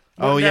extinguisher.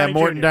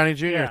 Morton Downey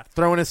Jr. Yeah.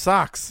 Throwing his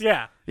socks.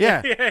 Yeah.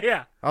 Yeah.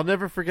 Yeah. I'll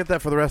never forget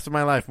that for the rest of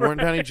my life. Morton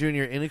Downey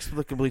Jr.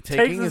 inexplicably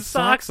taking his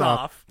socks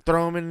off,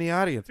 throw him in the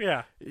audience.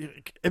 Yeah.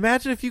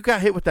 Imagine if you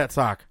got hit with that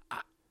sock.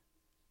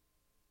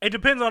 It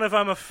depends on if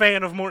I'm a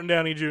fan of Morton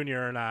Downey Jr.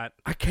 or not.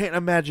 I can't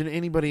imagine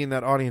anybody in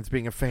that audience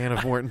being a fan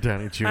of Morton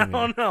Downey Jr. I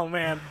don't know,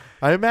 man.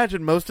 I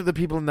imagine most of the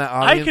people in that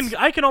audience...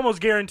 I can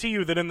almost guarantee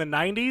you that in the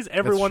 90s,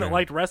 everyone that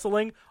liked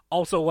wrestling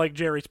also liked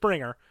Jerry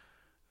Springer.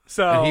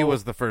 So and he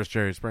was the first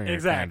Jerry Springer.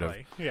 Exactly.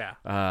 Kind of.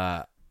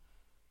 Yeah.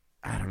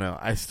 I don't know.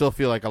 I still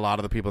feel like a lot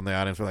of the people in the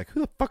audience were like,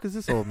 "Who the fuck is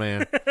this old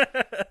man?"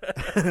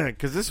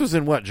 Because this was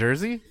in what,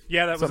 Jersey?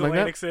 Yeah, that was Something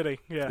Atlantic like that? City.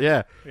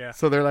 Yeah. Yeah.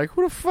 So they're like,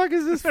 "Who the fuck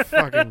is this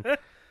fucking?"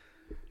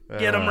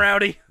 Get him,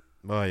 Rowdy.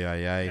 Oh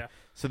yeah.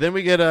 So then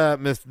we get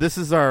this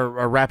is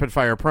our rapid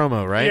fire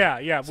promo, right?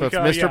 Yeah. So it's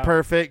Mr.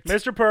 Perfect.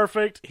 Mr.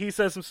 Perfect. He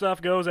says some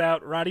stuff, goes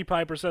out. Roddy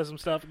Piper says some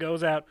stuff,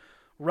 goes out.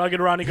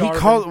 Rugged Ronnie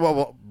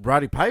Garvin.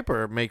 Roddy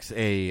Piper makes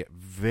a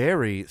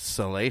very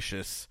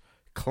salacious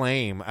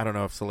claim. I don't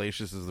know if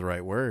salacious is the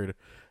right word.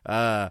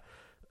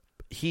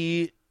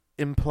 He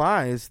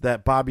implies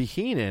that Bobby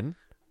Heenan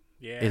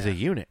is a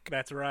eunuch.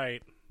 That's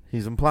right.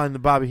 He's implying that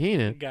Bobby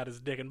Heenan got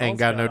his dick and balls ain't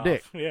got no off.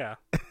 dick. Yeah.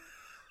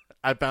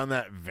 I found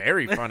that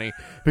very funny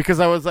because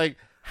I was like,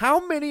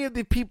 how many of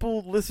the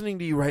people listening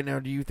to you right now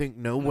do you think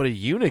know what a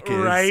eunuch is?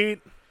 Right.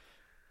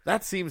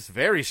 That seems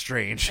very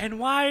strange. And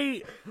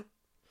why...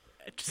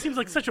 It just seems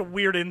like such a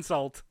weird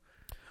insult.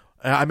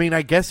 I mean,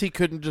 I guess he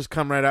couldn't just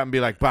come right out and be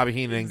like, Bobby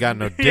Heenan ain't got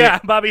no dick. Yeah,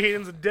 Bobby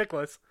Heenan's a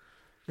dickless.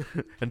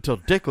 Until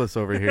Dickless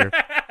over here.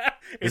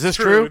 Is this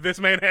true? true? This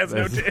man has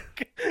no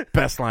dick.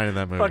 Best line in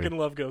that movie. Fucking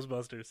love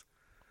Ghostbusters.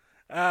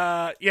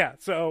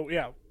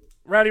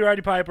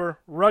 Roddy Piper,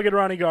 Rugged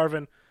Ronnie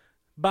Garvin,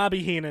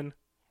 Bobby Heenan,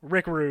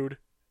 Rick Rude,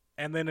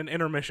 and then an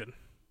intermission.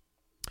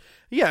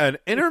 Yeah, an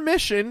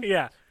intermission.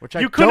 Yeah. Which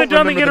I you couldn't have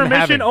done the remember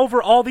intermission over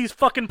all these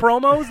fucking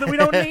promos that we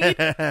don't need?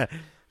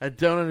 I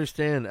don't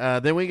understand.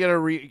 Then we get a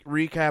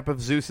recap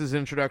of Zeus's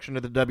introduction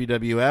to the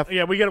WWF.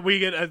 Yeah, we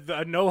get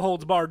a no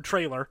holds barred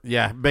trailer.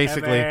 Yeah,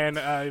 basically. And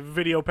then a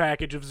video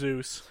package of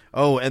Zeus.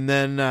 Oh, and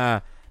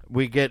then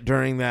we get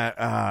during that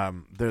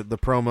the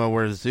promo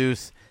where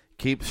Zeus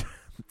keeps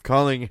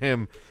calling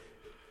him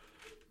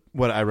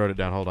what I wrote it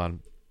down. Hold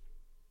on.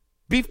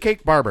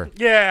 Beefcake Barber.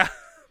 Yeah.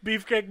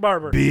 Beefcake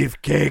Barber.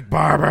 Beefcake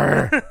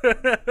Barber.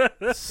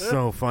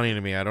 So funny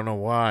to me. I don't know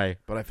why,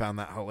 but I found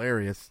that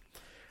hilarious.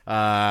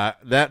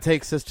 That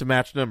takes us to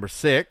match number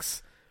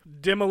 6.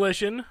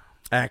 Demolition.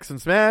 Axe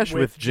and Smash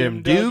with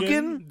Jim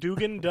Duggan.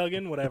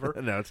 Duggan, whatever.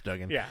 No, it's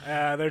Duggan.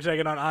 Yeah, they're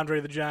taking on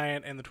Andre the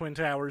Giant and the Twin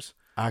Towers.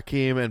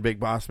 Akeem and Big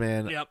Boss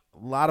Man. Yep.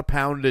 A lot of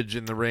poundage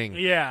in the ring.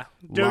 Yeah.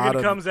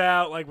 Duggan comes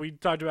out, like we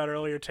talked about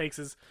earlier, takes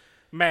his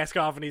mask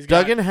off, and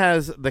Duggan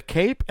has the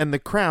cape and the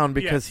crown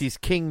because he's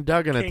King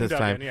Duggan at this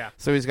time. Yeah.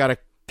 So he's got a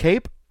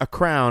cape, a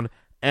crown,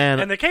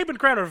 and the cape and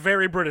crown are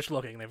very British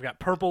looking. They've got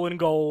purple and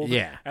gold.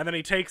 Yeah. And then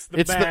he takes the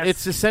mask.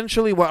 It's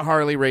essentially what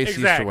Harley Race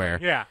used to wear.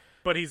 Yeah.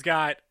 But he's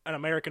got an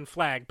American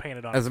flag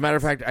painted on it. As a matter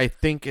of fact, I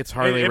think it's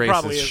Harley Race's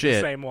probably is shit.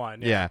 The same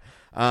one. Yeah.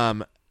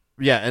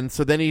 And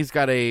so then he's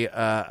got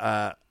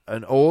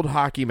an old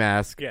hockey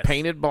mask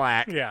painted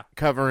black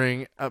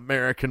covering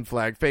American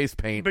flag face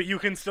paint. But you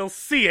can still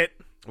see it.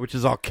 Which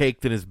is all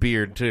caked in his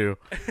beard, too.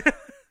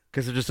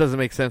 Because it just doesn't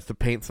make sense to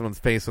paint someone's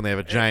face when they have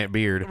a giant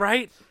beard.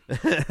 Right?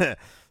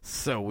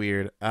 So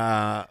weird.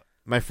 My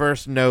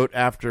first note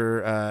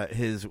after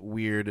his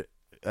weird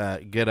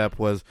get-up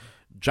was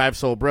Jive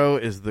Soul Bro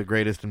is the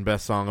greatest and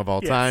best song of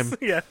all time.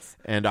 Yes.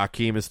 And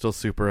Akeem is still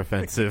super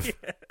offensive.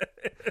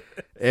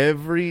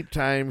 Every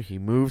time he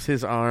moves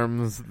his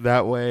arms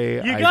that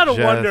way, You gotta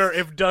wonder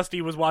if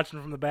Dusty was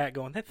watching from the back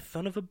going, that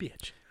son of a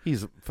bitch.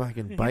 He's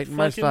fucking biting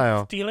my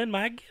style. Stealing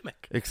my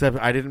gimmick. Except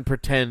I didn't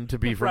pretend to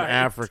be from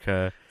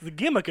Africa. It's a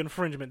gimmick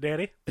infringement,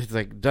 Daddy. It's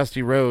like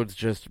Dusty Rhodes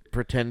just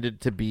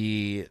pretended to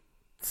be...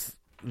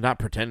 Not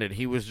pretended.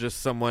 He was just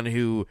someone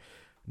who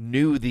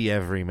knew the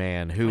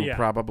everyman, who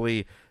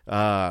probably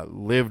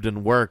lived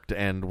and worked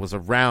and was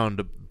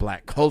around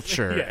black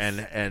culture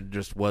and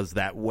just was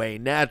that way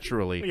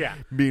naturally. Yeah.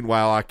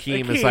 Meanwhile,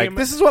 Akeem is like,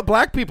 this is what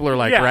black people are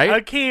like,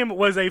 right? Akeem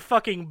was a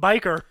fucking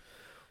biker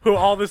who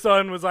all of a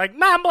sudden was like,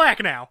 nah, I'm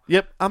black now.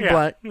 Yep, I'm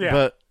black,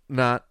 but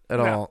not at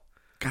all.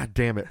 God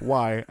damn it.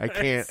 Why? I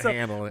can't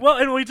handle it. Well,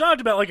 and we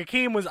talked about, like,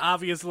 Akeem was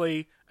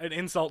obviously an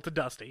insult to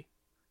Dusty.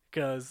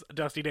 Because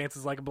Dusty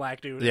dances like a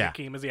black dude, and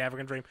Akeem is the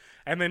African dream.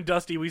 And then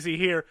Dusty, we see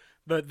here,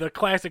 the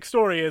classic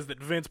story is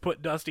that Vince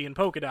put Dusty in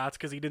polka dots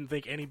because he didn't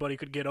think anybody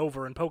could get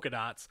over in polka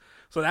dots.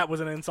 So that was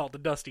an insult to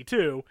Dusty,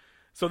 too.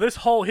 So his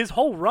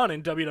whole run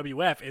in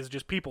WWF is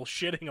just people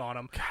shitting on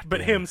him, but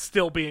him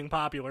still being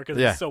popular because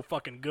he's so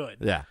fucking good.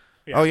 Yeah.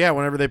 Oh, yeah,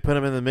 whenever they put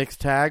him in the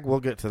mixed tag,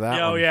 we'll get to that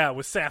one. Oh, yeah,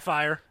 with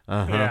Sapphire.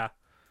 Yeah.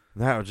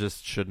 That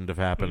just shouldn't have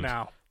happened.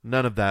 No.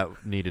 None of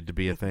that needed to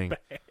be a thing.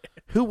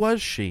 Who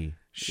was she?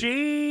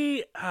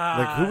 She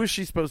like who was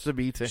she supposed to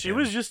be to she him?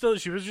 was just a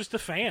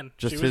fan.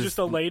 She was just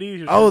a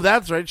lady.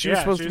 That's right. She was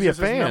supposed to be a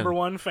fan. His number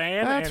one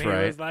fan. That's and he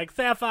was like,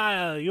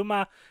 Sapphire, you're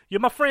my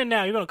friend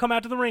now. You're gonna come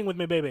out to the ring with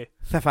me, baby.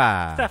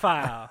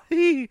 Sapphire.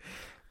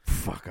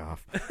 Fuck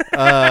off.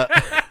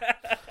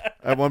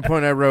 At one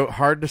point, I wrote,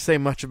 hard to say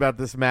much about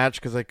this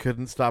match because I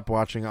couldn't stop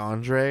watching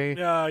Andre.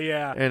 Oh,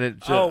 yeah. And it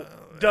just...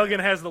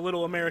 Duggan has the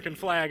little American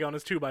flag on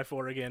his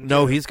 2x4 again.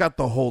 No, he's got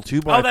the whole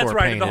 2x4 Oh, that's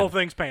right. painted. The whole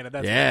thing's painted.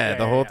 That's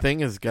the whole thing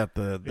has got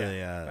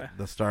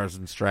the stars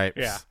and stripes.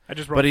 Yeah, I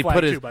just wrote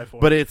flag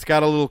 2x4. But it's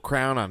got a little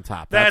crown on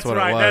top. That's what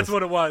right. It was. That's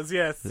what it was,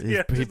 yes.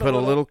 He put a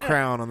little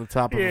crown on the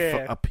top of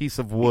a piece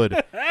of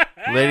wood.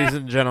 Ladies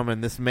and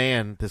gentlemen, this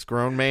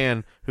grown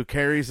man who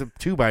carries a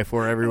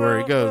 2x4 everywhere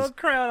he goes. Little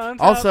crown on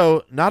top.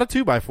 Also, not a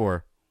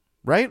 2x4.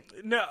 Right?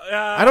 No,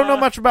 I don't know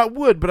much about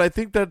wood, but I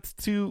think that's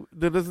too.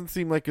 That doesn't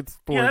seem like it's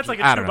for. Yeah, that's like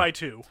a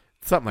 2x2,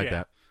 something like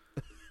that.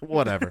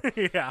 Whatever.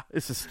 Yeah,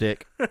 it's a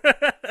stick.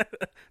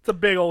 It's a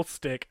big old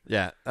stick.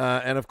 Yeah,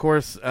 and of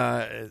course,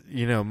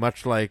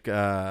 much like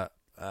what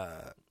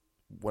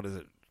is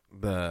it?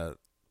 The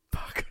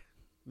fuck.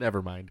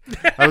 Never mind.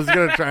 I was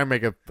gonna try and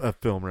make a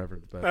film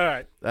reference, but all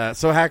right.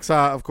 So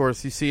Hacksaw, of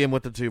course, you see him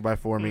with the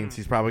 2x4 means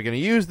he's probably gonna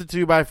use the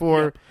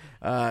 2x4. Yep.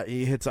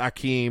 He hits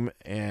Akeem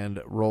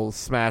and rolls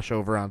smash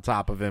over on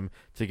top of him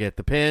to get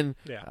the pin.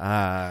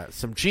 Yeah.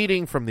 Some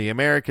cheating from the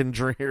American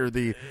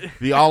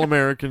the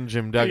All-American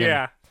Jim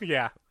Duggan.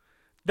 Yeah.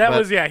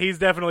 He's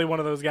definitely one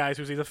of those guys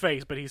who's a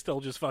face, but he still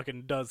just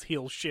fucking does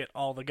heel shit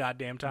all the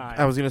goddamn time.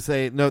 I was going to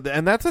say, no,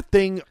 and that's a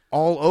thing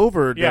all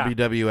over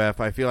WWF,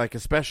 I feel like,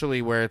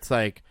 especially where it's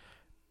like,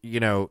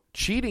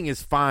 cheating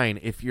is fine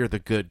if you're the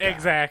good guy.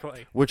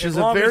 Exactly. Which is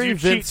a very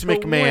Vince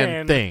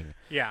McMahon thing.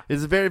 Yeah.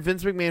 It's very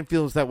Vince McMahon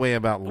feels that way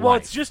about life. Well,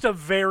 it's just a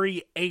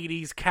very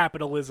 80s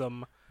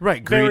capitalism.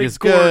 Right, greed very is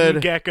Gordon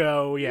good.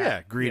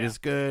 Gecko, greed is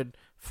good.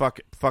 Fuck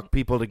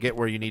people to get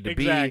where you need to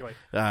be.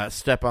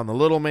 Step on the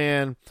little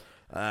man.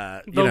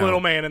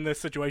 Little man in this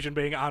situation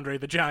being Andre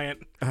the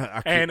Giant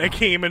and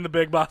Akeem and the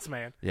Big Boss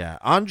Man. Yeah,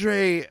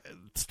 Andre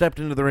stepped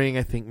into the ring,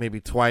 I think, maybe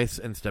twice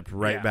and stepped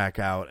right back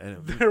out.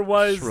 And there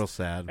was real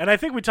sad. And I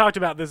think we talked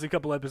about this a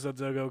couple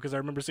episodes ago because I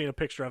remember seeing a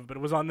picture of it, but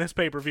it was on this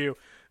pay-per-view.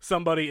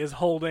 Somebody is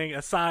holding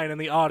a sign in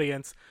the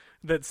audience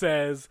that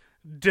says,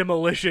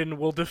 "Demolition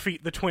will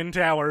defeat the Twin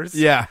Towers."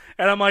 Yeah.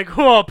 And I'm like,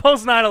 whoa,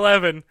 post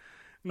 9/11.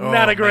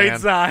 Not a great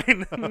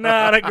sign.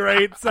 Not a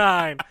great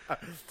sign.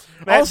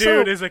 That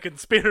dude is a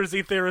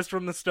conspiracy theorist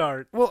from the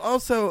start. Well,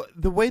 also,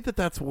 the way that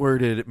that's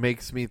worded, it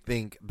makes me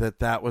think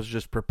that was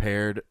just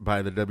prepared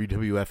by the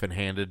WWF and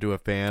handed to a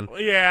fan.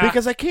 Yeah.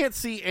 Because I can't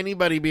see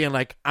anybody being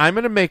like, I'm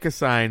going to make a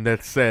sign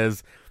that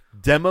says,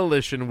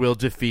 "Demolition will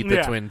defeat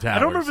the Twin Towers." I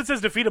don't remember if it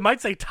says defeat. It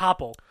might say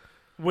topple.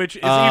 Which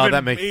is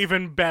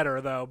even better,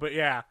 though. But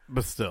yeah.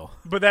 But still.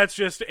 But that's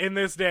just in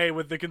this day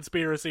with the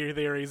conspiracy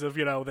theories of,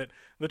 that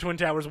the Twin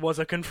Towers was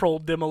a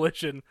controlled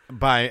demolition.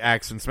 By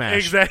Axe and Smash.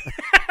 Exactly.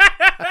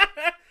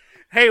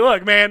 Hey,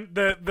 look, man.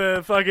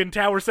 The fucking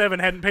Tower 7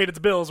 hadn't paid its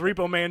bills.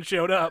 Repo Man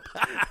showed up.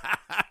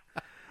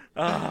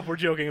 We're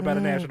joking about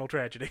a national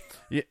tragedy.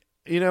 Yeah.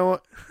 You know,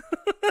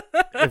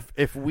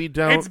 if we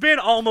don't... It's been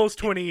almost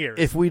 20 years.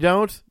 If we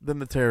don't, then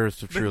the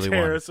terrorists have truly won. The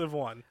terrorists have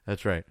won.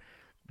 That's right.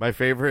 My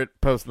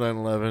favorite post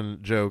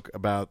 9/11 joke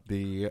about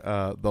the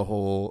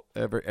whole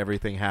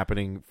everything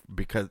happening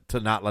because to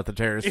not let the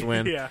terrorists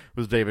win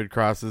was David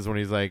Cross's when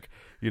he's like,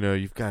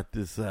 you've got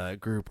this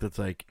group that's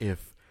like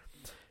if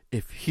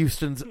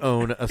Houston's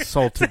own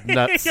Assaulted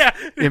Nuts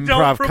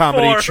improv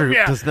comedy troupe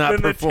does not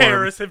then perform, the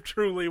terrorists have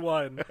truly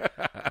won.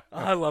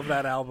 I love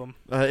that album.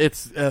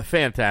 It's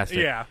fantastic.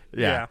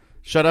 Yeah.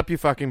 Shut Up You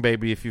Fucking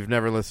Baby, if you've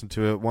never listened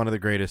to it, one of the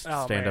greatest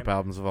stand-up man.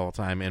 albums of all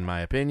time, in my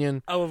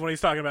opinion. I love when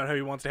he's talking about how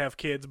he wants to have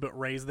kids but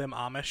raise them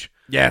Amish.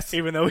 Yes.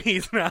 Even though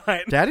he's not.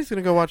 Daddy's going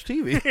to go watch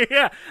TV.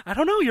 Yeah. I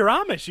don't know. You're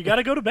Amish. You got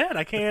to go to bed.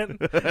 I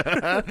can't.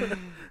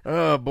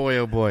 Oh, boy,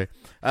 oh, boy.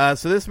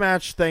 So this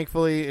match,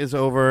 thankfully, is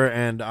over,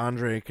 and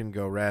Andre can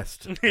go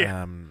rest.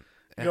 Yeah.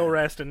 Go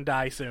rest and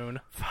die soon.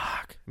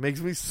 Fuck.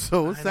 Makes me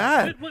so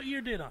sad. What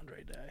year did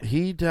Andre die?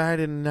 He died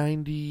in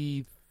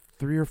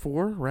 93 or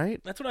 4, right?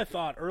 That's what I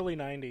thought. Early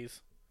 90s.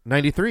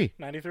 93.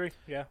 93,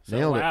 yeah. So,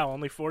 Nailed it.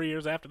 only 4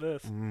 years after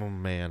this. Oh,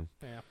 man.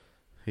 Yeah.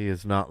 He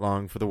is not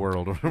long for the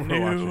world.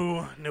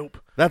 Nope.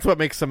 That's what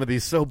makes some of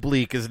these so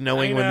bleak, is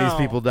knowing when these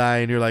people die,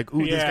 and you're like,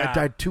 ooh, this guy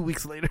died 2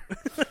 weeks later.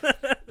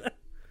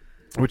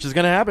 Which is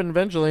going to happen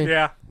eventually.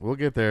 Yeah. We'll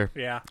get there.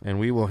 Yeah. And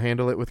we will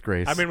handle it with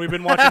grace. I mean, we've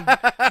been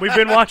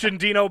watching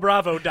Dino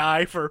Bravo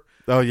die for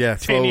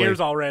 10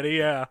 years already,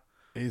 yeah.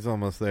 He's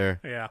almost there.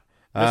 Yeah.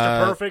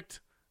 Mr.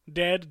 Perfect,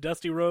 dead.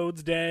 Dusty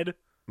Rhodes, dead.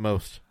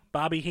 Most.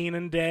 Bobby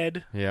Heenan,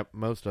 dead. Yep,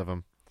 most of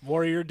them.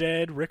 Warrior,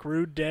 dead. Rick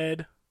Rude,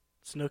 dead.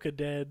 Snuka,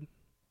 dead.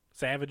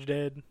 Savage,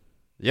 dead.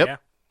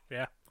 Yep.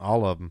 Yeah.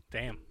 All of them.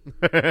 Damn.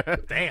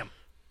 Damn.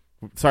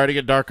 Sorry to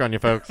get dark on you,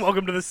 folks.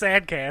 Welcome to the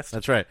Sadcast.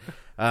 That's right.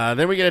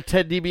 Then we get a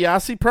Ted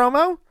DiBiase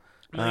promo.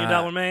 $1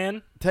 Million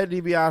Man. Ted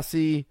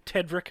DiBiase.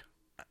 Tedrick.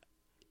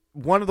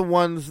 One of the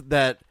ones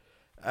that,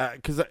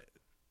 because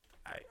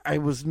I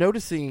was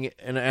noticing,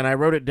 and I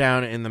wrote it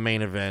down in the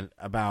main event,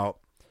 about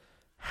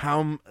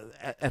how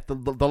at the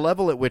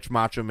level at which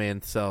Macho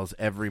Man sells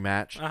every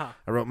match. I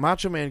wrote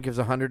Macho Man gives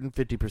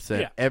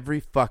 150% every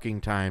fucking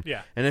time.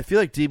 Yeah. And I feel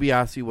like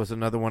DiBiase was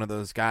another one of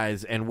those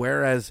guys. And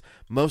whereas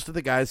most of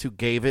the guys who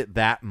gave it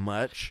that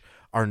much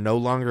are no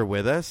longer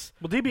with us,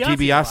 well,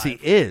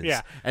 DiBiase is.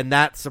 Yeah. And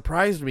that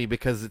surprised me,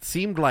 because it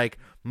seemed like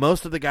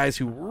most of the guys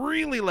who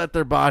really let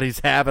their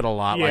bodies have it a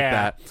lot like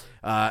that.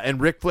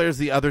 And Ric Flair's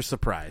the other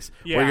surprise,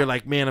 where you're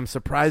like, man, I'm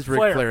surprised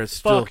Ric Flair is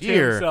still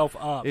here. Himself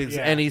up.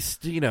 And he's,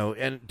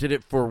 and did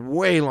it for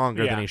way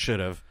longer than he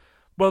should have.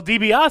 Well,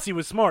 DiBiase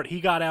was smart.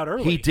 He got out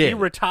early. He did. He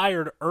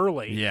retired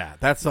early. Yeah,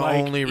 that's the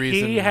only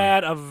reason. He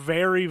had a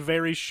very,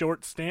 very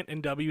short stint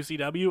in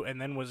WCW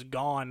and then was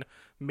gone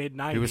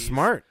mid-90s. He was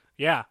smart.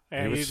 Yeah,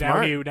 and he was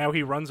smart. Now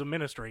he runs a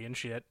ministry and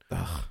shit.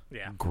 Ugh,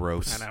 yeah,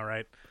 gross. I know,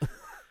 right?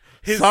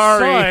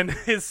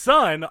 His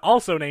son,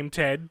 also named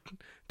Ted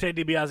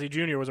DiBiase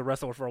Jr., was a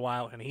wrestler for a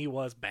while, and he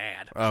was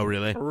bad. Oh,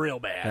 really? Real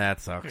bad. That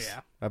sucks.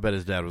 Yeah. I bet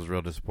his dad was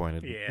real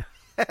disappointed. Yeah.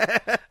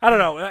 I don't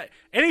know.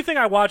 Anything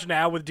I watch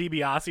now with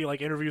DiBiase,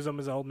 like interviews him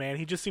as an old man,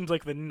 he just seems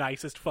like the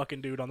nicest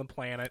fucking dude on the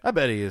planet. I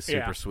bet he is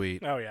super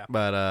sweet. Oh, yeah.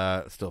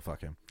 But still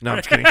fuck him. No, I'm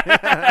just kidding.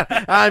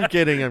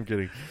 I'm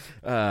kidding.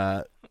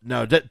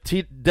 No, Ted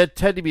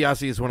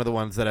DiBiase is one of the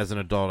ones that, as an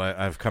adult,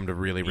 I've come to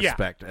really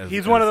respect. Yeah.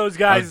 He's one of those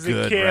guys as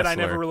a kid wrestler. I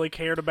never really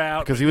cared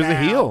about. Because he was a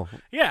heel.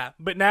 Yeah,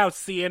 but now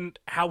seeing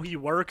how he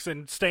works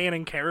and staying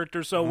in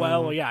character so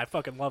well, I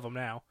fucking love him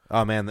now.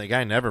 Oh, man, the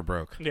guy never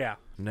broke. Yeah.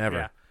 Never.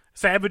 Yeah.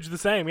 Savage the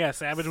same. Yeah,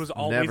 Savage was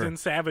always in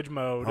Savage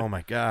mode. Oh,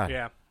 my God.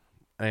 Yeah.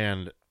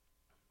 And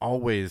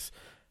always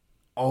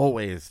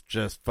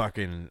just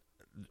fucking...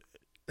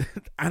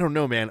 I don't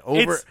know, man.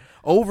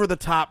 Over the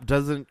top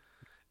doesn't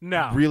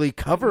really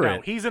cover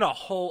it. He's in a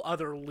whole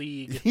other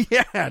league.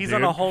 Yeah, he's dude.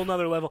 on a whole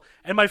nother level.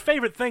 And my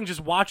favorite thing, just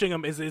watching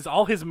him, is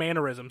all his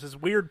mannerisms, his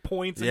weird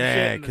points and shit.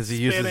 Yeah, because he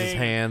uses his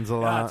hands a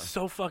lot. It's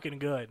so fucking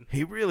good.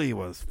 He really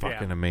was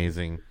fucking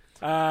amazing.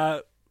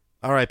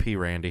 R.I.P.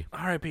 Randy.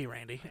 R.I.P.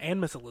 Randy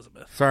and Miss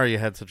Elizabeth. Sorry you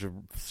had such a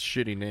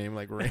shitty name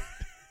like Randy.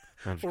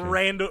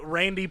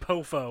 Randy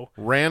Poffo.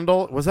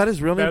 Randall? Was that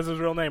his real name? That was his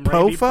real name.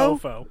 Randy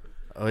Poffo.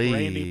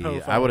 Randy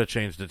Poffo. I would have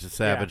changed it to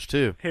Savage,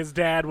 too. His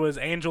dad was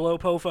Angelo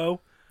Poffo.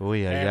 Oh,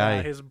 yeah,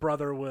 and his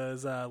brother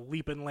was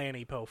Leapin'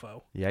 Lanny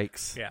Poffo.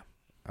 Yikes. Yeah.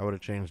 I would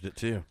have changed it,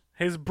 too.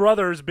 His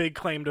brother's big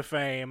claim to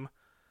fame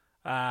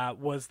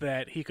was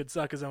that he could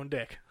suck his own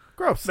dick.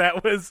 Gross.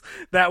 That was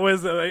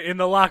in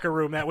the locker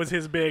room. That was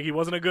his big. He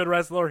wasn't a good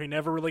wrestler. He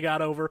never really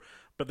got over.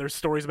 But there's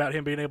stories about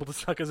him being able to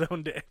suck his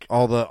own dick.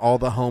 All the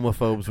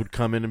homophobes would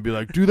come in and be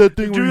like, "Do that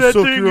thing where you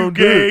suck your own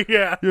dick."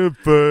 Yeah,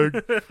 fag.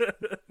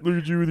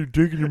 Look at you with your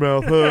dick in your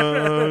mouth.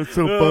 It's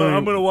so funny.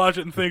 I'm gonna watch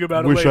it and think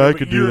about it. Wish later, I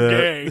could do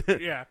that. Gay.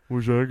 Yeah.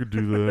 Wish I could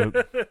do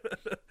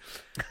that.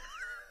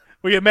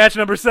 We get match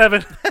number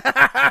 7.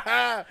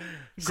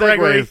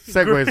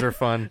 Segways are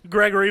fun.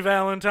 Gregory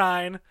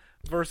Valentine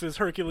versus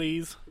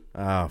Hercules.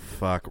 Oh,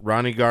 fuck.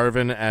 Ronnie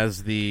Garvin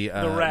as the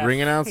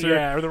ring announcer?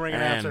 Yeah, or the ring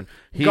announcer.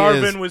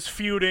 Garvin was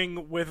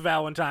feuding with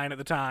Valentine at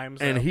the time.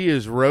 So. And he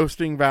is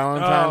roasting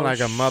Valentine like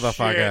a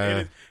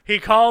motherfucker. He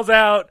calls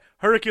out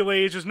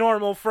Hercules, just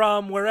normal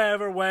from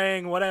wherever,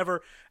 weighing,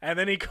 whatever, and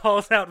then he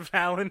calls out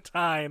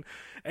Valentine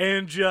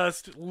and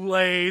just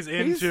lays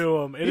into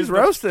him. He's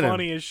roasting him.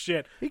 Funny as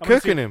shit. He's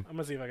cooking him. I'm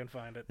going to see if I can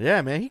find it.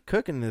 Yeah, man, he's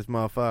cooking this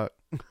motherfucker.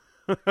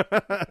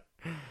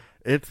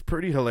 It's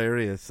pretty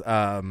hilarious.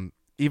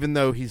 Even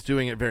though he's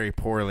doing it very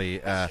poorly.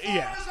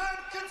 Yeah.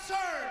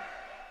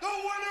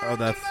 Oh,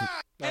 that's...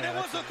 And it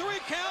was a 3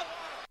 count.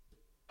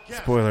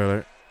 Spoiler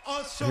alert.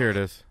 Here it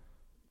is.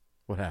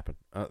 What happened?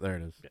 Oh, there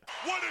it is. Yeah.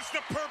 What is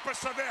the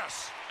purpose of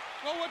this?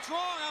 Well, what's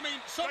wrong? I mean,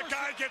 the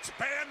guy gets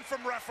banned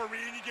from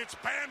refereeing. He gets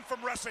banned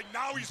from wrestling.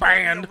 Now he's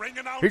banned. Ring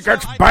announcer. He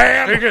gets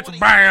banned. He gets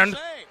banned.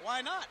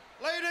 Why not?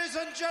 Ladies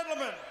and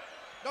gentlemen,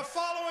 the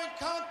following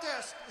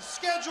contest is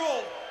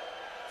scheduled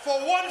for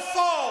one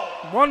fall.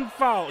 One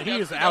fall. He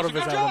is out of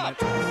his element.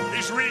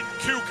 He's reading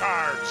cue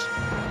cards.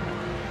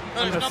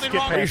 There's nothing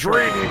wrong. He's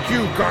reading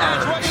cue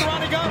cards.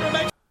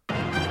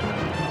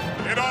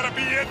 It ought to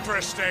be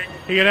interesting.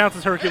 He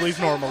announces Hercules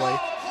normally.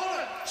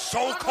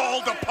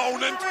 So-called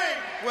opponent.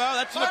 Well,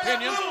 that's an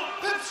opinion.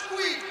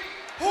 Pipsqueak,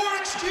 poor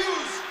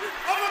excuse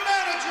of a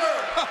manager,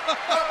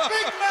 the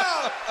big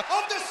mouth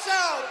of the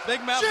South,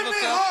 Big mouth of the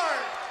Jimmy South.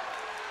 Hart.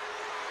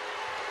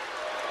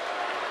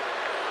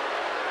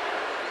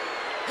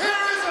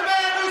 Here is a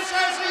man who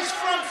says he's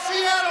from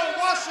Seattle,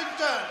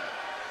 Washington.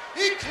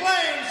 He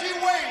claims he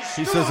weighs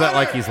He says that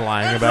like he's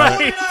lying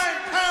about it. 249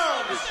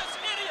 pounds.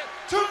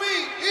 To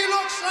me, he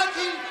looks like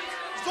he's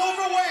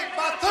overweight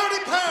by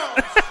 30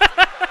 pounds.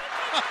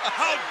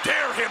 How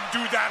dare him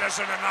do that as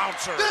an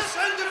announcer? This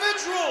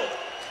individual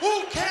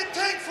who can't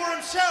think for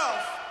himself,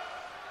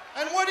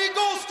 and when he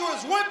goes to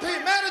his wimpy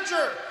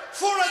manager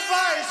for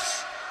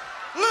advice,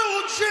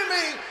 little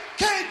Jimmy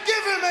can't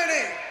give him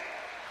any.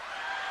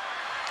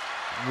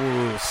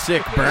 Ooh,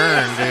 sick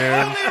burn, He is the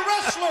dude. only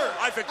wrestler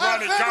I think I've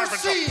Ronnie ever Garvin's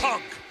a seen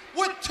punk.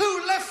 with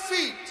 2 left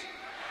feet.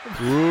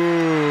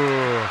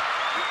 Ooh.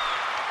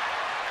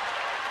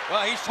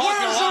 Well, he's talking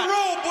Wears a a lot.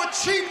 robe with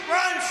cheap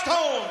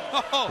rhinestone.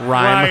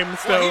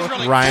 Rhinestone. Can't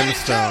tell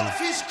Rhinestone. if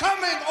he's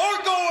coming or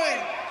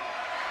going.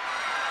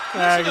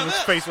 Because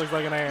his face looks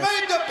like an ass.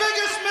 Made the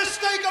biggest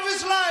mistake of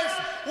his life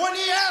when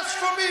he asked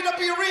for me to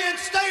be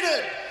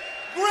reinstated.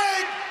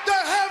 Greg the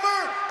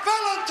Hammer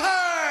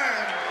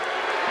Valentine.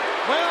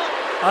 Well,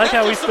 I like that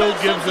how he just still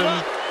about gives sums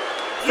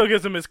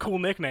it him up. his cool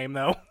nickname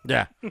though.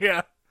 Yeah.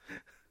 Yeah.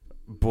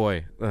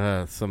 Boy,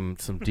 some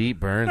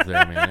deep burns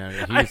there,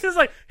 man. I just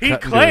like he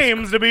cut into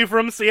claims to be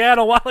from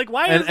Seattle. Why? Like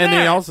why is that? And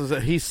he also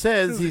he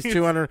says he's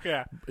 200.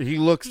 Yeah. He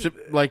looks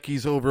like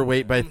he's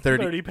overweight by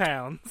 30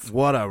 pounds.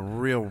 What a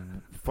real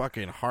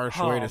fucking harsh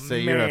way to say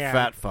you're a man.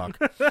 fat fuck.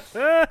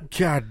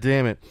 God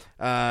damn it.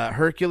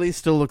 Hercules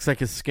still looks like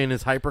his skin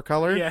is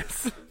hypercolored.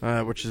 Yes.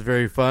 Which is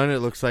very fun. It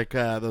looks like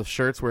those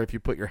shirts where if you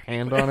put your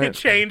hand on it, It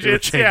changes. it'll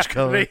change Yeah.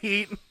 color. The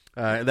heat.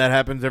 That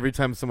happens every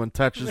time someone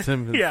touches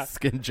him. His Yeah.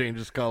 skin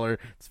changes color.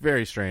 It's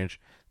very strange.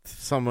 It's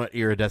somewhat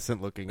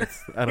iridescent looking.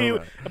 I don't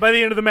know. By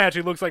the end of the match,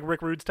 he looks like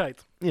Rick Rude's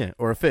tights. Yeah,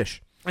 or a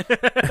fish.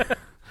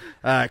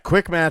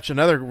 Quick match.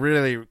 Another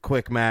really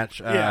quick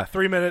match.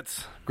 3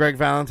 minutes. Greg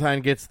Valentine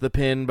gets the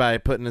pin by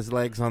putting his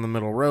legs on the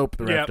middle rope.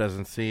 The ref Yep.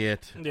 doesn't see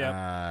it.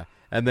 Yep.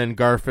 And then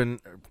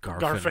Garfield.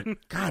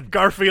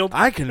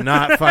 I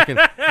cannot fucking...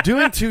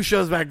 Doing 2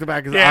 shows back to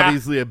back is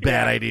obviously a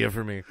bad idea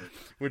for me.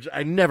 Which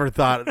I never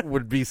thought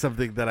would be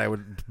something that I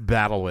would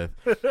battle with.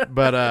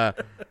 But,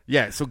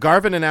 so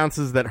Garvin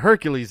announces that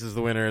Hercules is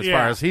the winner as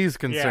far as he's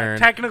concerned.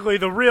 Yeah. Technically,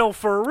 the real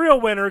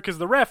winner, because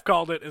the ref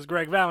called it, is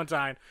Greg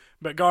Valentine.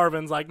 But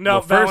Garvin's like, no,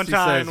 first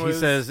Valentine he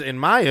says, in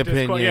my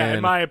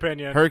opinion,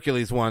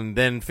 Hercules won.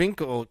 Then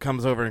Finkel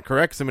comes over and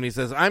corrects him, and he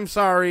says, I'm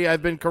sorry,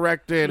 I've been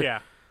corrected. Yeah.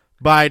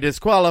 By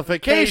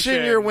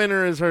disqualification, your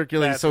winner is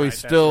Hercules. That's so he right,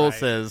 still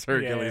says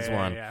Hercules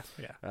won.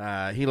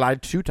 Yeah. He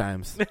lied 2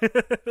 times.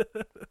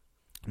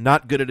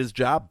 Not good at his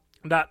job.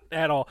 Not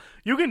at all.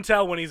 You can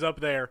tell when he's up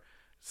there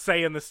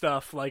saying the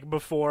stuff like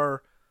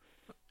before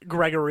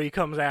Gregory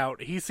comes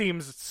out. He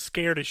seems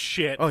scared as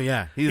shit. Oh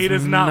yeah, he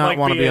does not like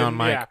want to be being, on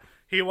mic. Yeah,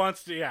 he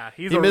wants to. Yeah,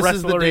 he's a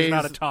wrestler. He's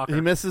not a talker.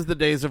 He misses the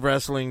days of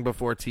wrestling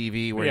before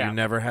TV where you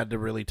never had to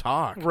really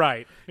talk.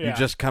 Right. Yeah. You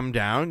just come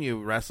down,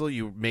 you wrestle,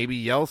 you maybe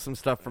yell some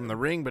stuff from the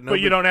ring, but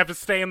you don't have to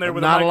stand there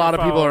with not a lot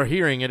of microphone. people are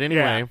hearing it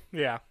anyway.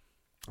 Yeah.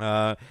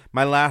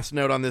 My last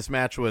note on this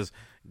match was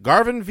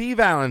Garvin v.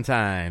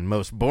 Valentine,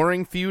 most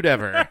boring feud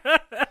ever.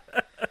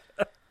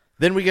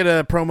 Then we get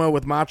a promo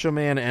with Macho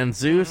Man and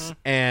Zeus,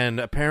 and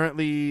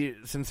apparently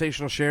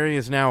Sensational Sherry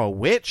is now a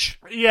witch.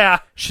 Yeah.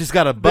 She's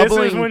got a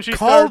bubbling this is when she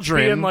cauldron.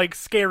 Starts being like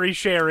Scary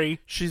Sherry.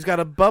 She's got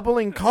a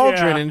bubbling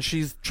cauldron, and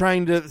she's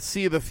trying to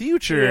see the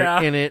future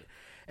in it.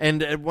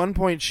 And at one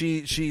point,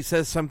 she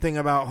says something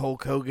about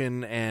Hulk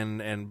Hogan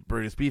and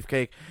Brutus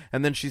Beefcake,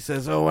 and then she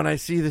says, "Oh, and I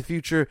see the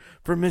future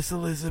for Miss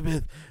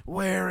Elizabeth.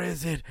 Where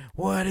is it?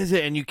 What is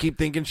it?" And you keep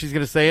thinking she's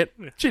going to say it.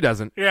 She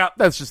doesn't. Yeah.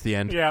 That's just the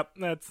end. Yeah,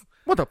 that's...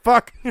 What the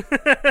fuck?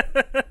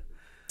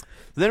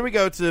 Then we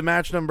go to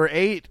match number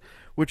 8,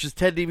 which is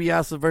Ted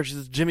DiBiase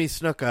versus Jimmy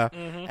Snuka,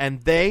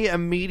 and they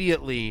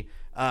immediately...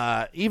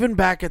 even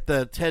back at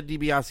the Ted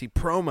DiBiase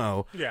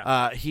promo,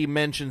 he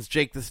mentions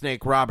Jake the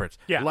Snake Roberts.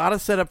 Yeah. A lot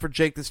of setup for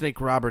Jake the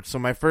Snake Roberts. So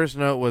my first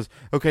note was,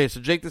 okay, so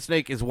Jake the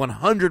Snake is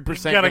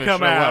 100% going to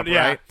come out, up,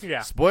 right?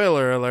 Yeah.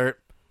 Spoiler alert,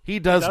 He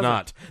does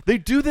not. They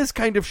do this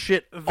kind of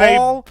shit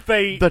all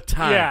the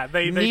time. Yeah,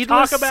 they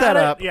Needless talk about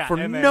setup it for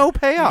no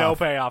payoff. No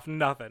payoff,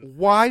 nothing.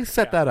 Why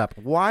set that up?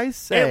 Why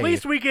say? At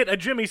least we get a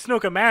Jimmy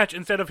Snuka match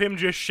instead of him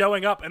just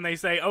showing up and they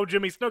say, "Oh,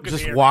 Jimmy Snuka's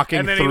just here," walking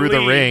and then through he the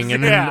leaves. ring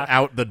and then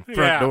out the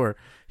front door.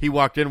 He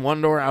walked in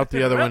one door, out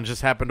the other one.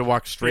 Just happened to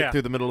walk straight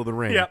through the middle of the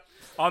ring. Yep.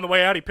 On the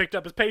way out, he picked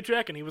up his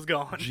paycheck and he was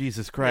gone.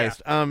 Jesus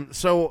Christ.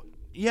 So.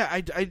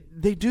 Yeah,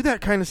 they do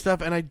that kind of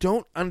stuff, and I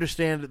don't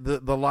understand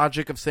the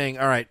logic of saying,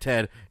 all right,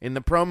 Ted, in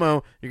the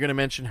promo, you're going to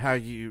mention how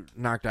you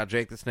knocked out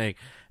Jake the Snake,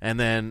 and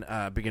then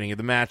beginning of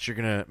the match, you're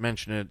going to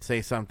mention it,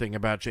 say something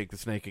about Jake the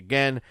Snake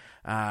again,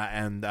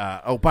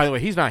 oh, by the way,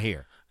 he's not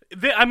here.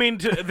 This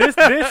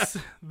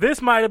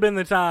might have been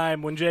the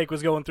time when Jake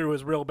was going through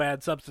his real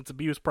bad substance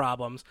abuse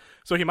problems,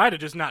 so he might have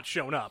just not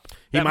shown up.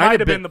 That might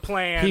have been the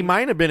plan. He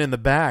might have been in the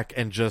back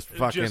and just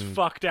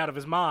fucked out of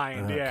his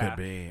mind. Could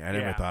be. I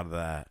never thought of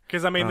that.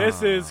 Because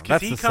this is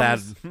that's he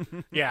comes.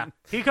 Sad.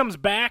 He comes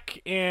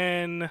back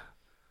in.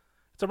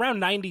 It's around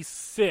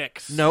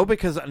 96. No,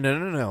 because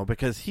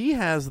he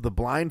has the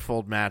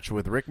blindfold match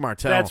with Rick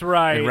Martel. That's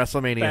right. In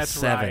WrestleMania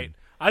 7. Right.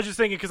 I was just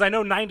thinking because I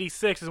know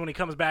 96 is when he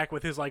comes back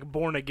with his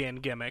born again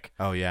gimmick.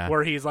 Oh yeah,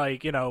 where he's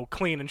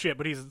clean and shit,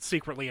 but he's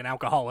secretly an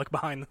alcoholic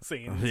behind the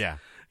scenes.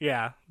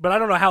 Yeah. But I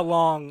don't know how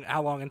long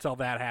until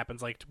that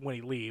happens, like when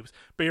he leaves.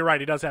 But you're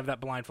right, he does have that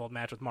blindfold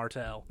match with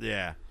Martel.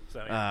 Yeah.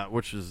 So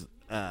which is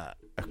a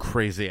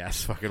crazy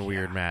ass fucking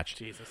weird match.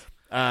 Jesus.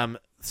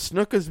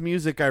 Snuka's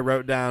music I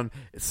wrote down.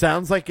 It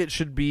sounds like it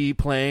should be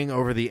playing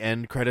over the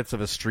end credits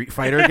of a Street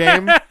Fighter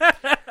game.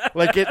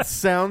 Like it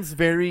sounds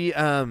very.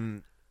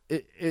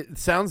 It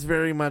sounds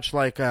very much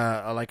like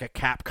a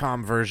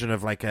Capcom version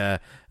of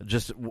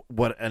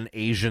what an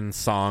Asian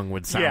song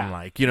would sound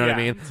like. You know what I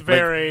mean? It's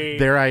very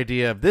their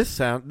idea of this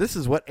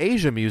is what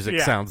Asia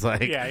music sounds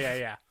like.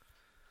 Yeah.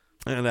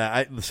 And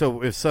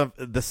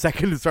the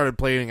second it started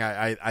playing,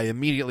 I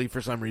immediately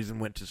for some reason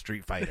went to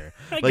Street Fighter.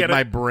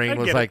 My brain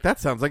was like, that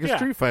sounds like a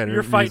Street Fighter.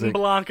 You're fighting music.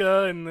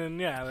 Blanca, and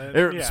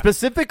then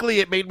Specifically,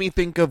 it made me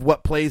think of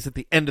what plays at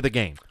the end of the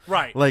game.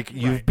 Right.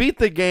 You've beat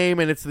the game,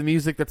 and it's the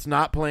music that's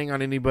not playing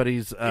on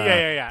anybody's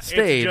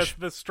stage. It's just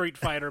the Street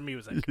Fighter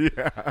music.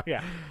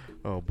 Yeah.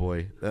 Oh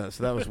boy, so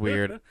that was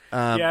weird.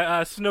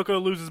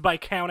 Snuka loses by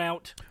count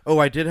out. Oh,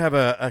 I did have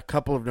a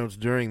couple of notes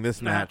during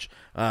this match.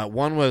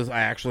 One was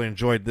I actually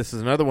enjoyed. This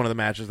is another one of the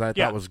matches that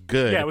I thought was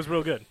good. Yeah, it was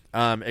real good.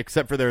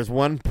 Except for there was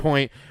one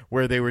point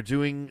where they were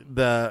doing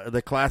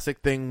the classic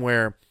thing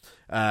where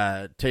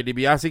Ted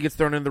DiBiase gets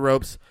thrown in the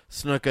ropes,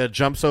 Snuka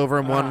jumps over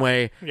him one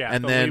way,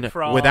 and then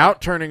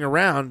without turning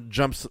around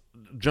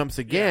jumps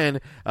again,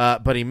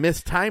 but he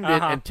mistimed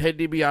it, and Ted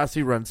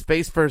DiBiase runs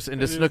face first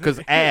into Snuka's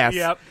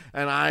ass,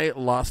 and I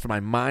lost my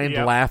mind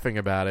laughing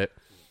about it.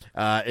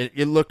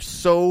 It looked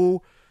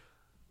so.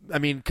 I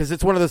mean, because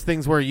it's one of those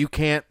things where you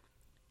can't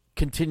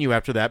continue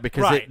after that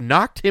because it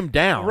knocked him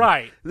down.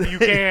 Right. You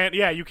can't.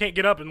 You can't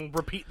get up and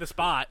repeat the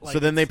spot. So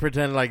then they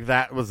pretend like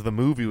that was the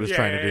move he was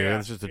trying to do.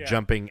 It's just a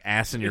jumping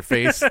ass in your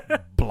face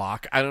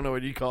block. I don't know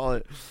what you call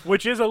it.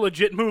 Which is a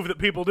legit move that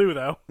people do,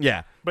 though.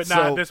 Yeah. But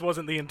this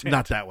wasn't the intent.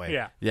 Not that way.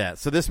 Yeah.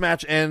 So this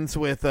match ends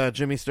with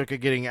Jimmy Snuka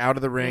getting out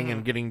of the ring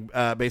and getting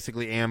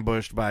basically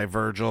ambushed by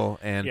Virgil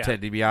and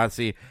Ted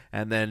DiBiase,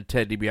 and then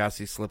Ted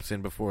DiBiase slips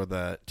in before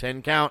the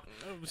 10 count.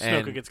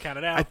 Snuka gets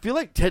counted out. I feel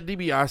like Ted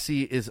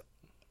DiBiase is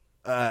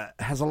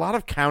has a lot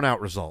of count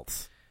out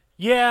results.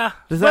 Yeah,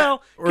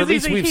 or at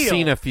least we've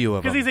seen a few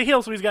of them. Because he's a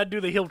heel, so he's got to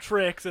do the heel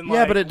tricks and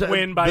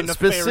win by nefarious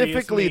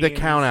specifically means. The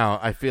count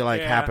out. I feel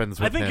like happens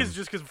with him. I think it's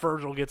just because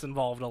Virgil gets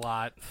involved a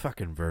lot.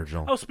 Fucking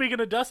Virgil. Oh,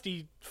 speaking of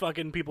Dusty,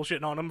 fucking people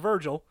shitting on him,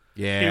 Virgil.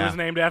 Yeah, he was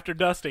named after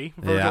Dusty,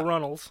 Virgil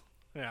Runnels.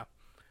 Yeah.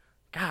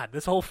 God,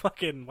 this whole fuck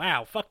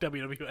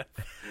WWF.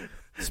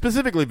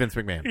 Specifically Vince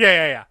McMahon.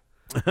 Yeah.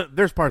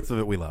 There's parts of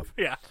it we love.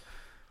 Yeah.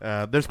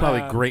 There's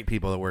probably great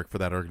people that work for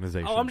that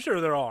organization. Oh, I'm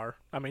sure there are.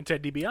 I mean,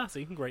 Ted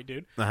DiBiase, great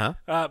dude. Uh-huh.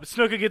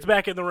 Snuka gets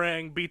back in the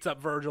ring, beats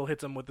up Virgil,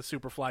 hits him with the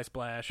Superfly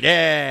Splash.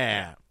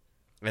 Yeah.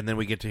 And then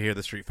we get to hear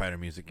the Street Fighter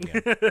music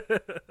again.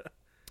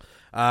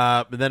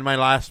 But then my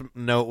last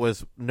note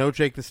was, no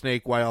Jake the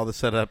Snake, why all the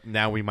setup?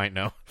 Now we might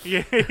know.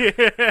 Yeah.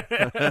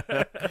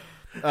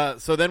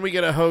 So then we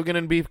get a Hogan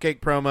and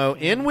Beefcake promo,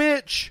 in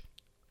which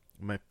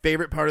my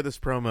favorite part of this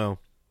promo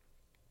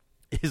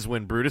is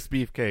when Brutus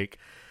Beefcake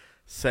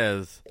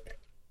says,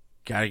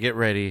 gotta get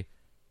ready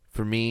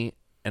for me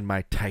and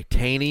my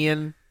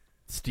titanium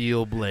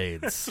steel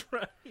blades. That's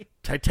right.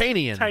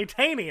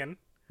 Titanium.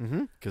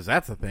 Because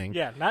that's a thing.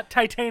 Yeah, not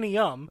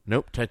titanium.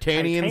 Nope,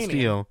 titanium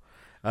steel.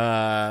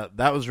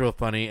 That was real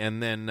funny.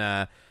 And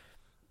then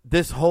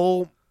this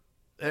whole,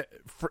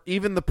 for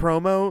even the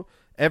promo,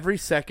 every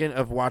second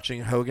of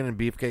watching Hogan and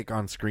Beefcake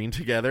on screen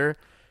together,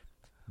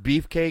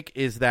 Beefcake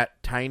is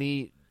that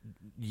tiny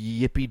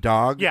yippy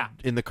dog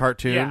in the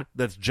cartoon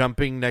that's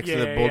jumping next to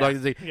the bulldog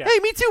and saying, hey,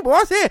 me too,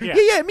 boss.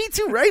 Yeah, me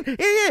too, right?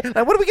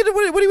 Yeah. What are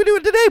we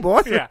doing today,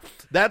 boss? Yeah.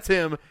 That's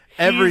him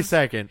every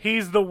second.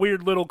 He's the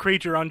weird little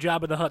creature on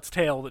Jabba the Hutt's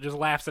tail that just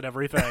laughs at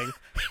everything.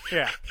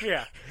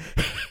 Yeah.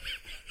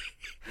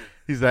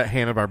 He's that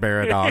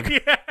Hanna-Barbera dog.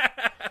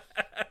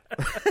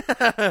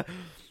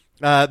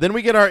 Then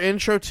we get our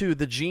intro to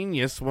the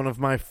Genius, one of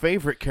my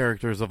favorite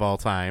characters of all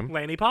time.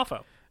 Lanny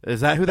Poffo.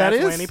 Is that who that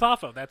is? That's Lanny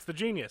Poffo. That's the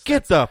Genius.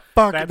 Get the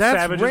fuck. That's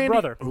Savage's Randy.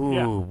 brother. Ooh,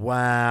 Yeah.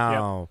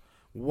 wow. Yep.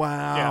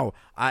 Wow. Yeah.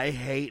 I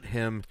hate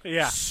him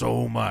Yeah.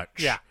 so much.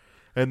 Yeah.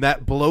 And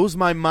that blows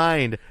my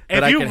mind that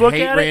If I you can look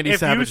hate at Randy it, if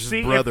Savage's you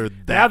see, brother if,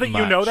 that now that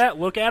much. you know that,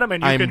 look at him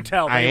and you can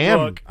tell.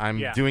 I'm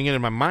yeah. doing it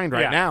in my mind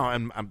right Yeah. now,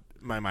 and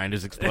my mind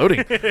is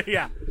exploding.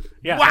 yeah.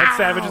 Yeah. Wow. That's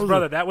Savage's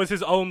brother. That was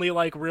his only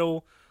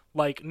real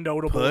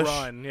notable Push.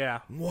 run. Yeah.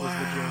 Wow. Was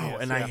the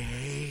Genius. And yeah. I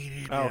hated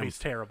him. Oh, he's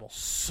terrible.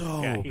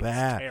 So Yeah, he's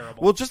bad.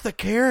 terrible. Well, just the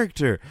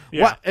character.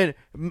 Yeah. What? And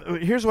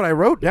here's what I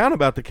wrote down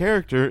about the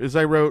character: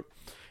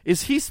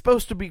 is he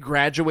supposed to be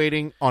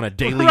graduating on a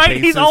daily right?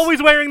 basis? He's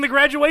always wearing the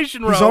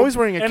graduation robe. He's always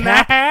wearing a and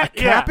cap,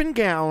 the hat. and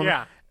gown.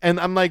 Yeah. And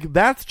I'm like,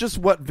 that's just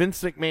what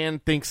Vince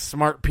McMahon thinks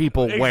smart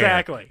people wear.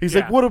 Exactly. He's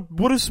Yeah. like,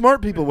 what do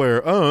smart people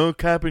wear? Oh,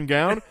 cap and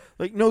gown.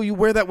 Like, no, you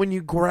wear that when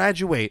you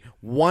graduate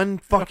one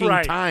fucking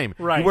Right. time.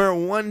 Right. You wear it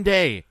one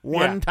day,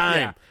 one Yeah. time,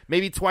 Yeah.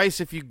 maybe twice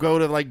if you go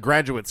to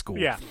graduate school.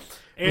 Yeah.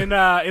 In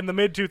the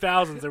mid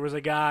 2000s, there was a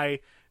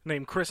guy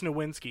named Chris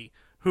Nowinski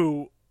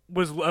who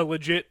was a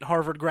legit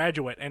Harvard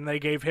graduate, and they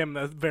gave him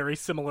a very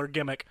similar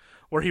gimmick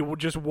where he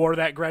just wore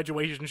that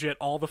graduation shit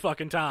all the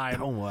fucking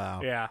time. Oh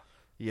wow. Yeah.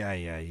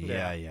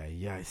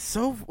 Yeah.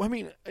 So I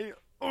mean,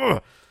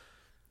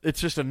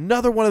 it's just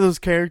another one of those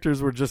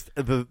characters where just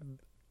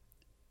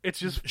it's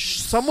just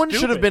someone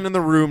stupid. should have been in the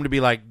room to be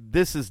like,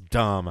 this is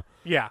dumb.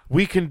 Yeah.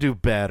 We can do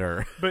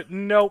better. But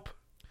nope.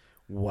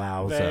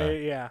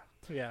 Wowza.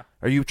 Yeah.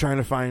 Are you trying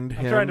to find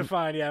him? I'm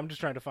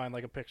just trying to find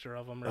a picture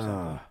of him or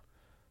something.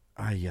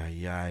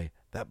 I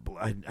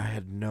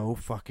had no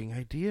fucking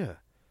idea.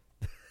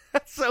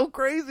 That's so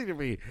crazy to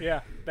me. Yeah,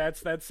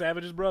 that's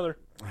Savage's brother.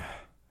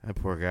 That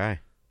poor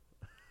guy.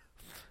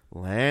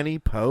 Lanny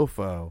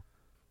Poffo.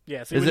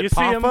 Yeah, see, is when it you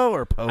see him, Poffo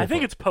or Poffo? I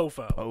think it's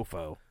Poffo.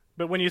 Poffo.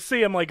 But when you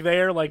see him you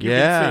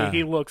can see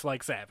he looks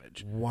like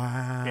Savage.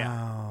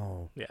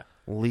 Wow. Yeah.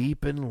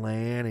 Leapin'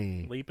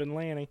 Lanny.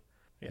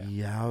 Yeah.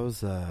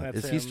 Yowza. That's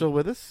Is he him. still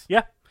with us?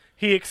 Yeah.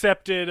 He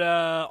accepted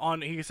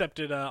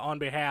on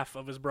behalf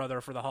of his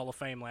brother for the Hall of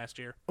Fame last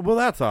year. Well,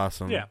 that's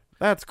awesome. Yeah.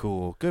 That's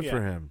cool. Good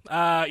for him.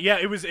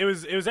 It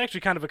was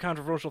actually kind of a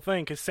controversial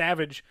thing because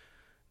Savage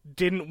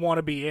didn't want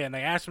to be in.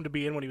 They asked him to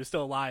be in when he was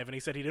still alive, and he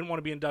said he didn't want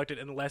to be inducted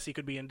unless he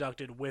could be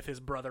inducted with his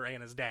brother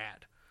and his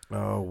dad.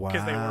 Oh, wow.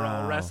 Because they were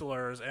all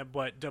wrestlers,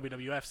 but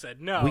WWF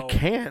said no. We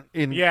can't.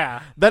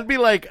 Yeah. That'd be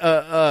like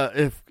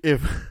if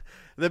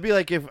that'd be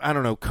like if, I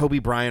don't know, Kobe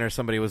Bryant or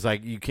somebody was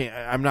like, you can't.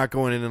 I'm not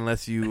going in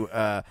unless you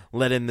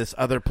let in this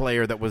other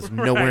player that was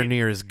nowhere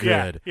near as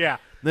good. Yeah.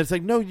 And it's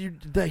like, no, he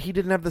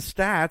didn't have the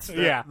stats.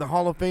 The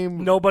Hall of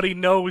Fame. Nobody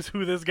knows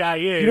who this guy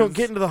is. You don't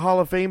get into the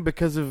Hall of Fame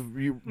because of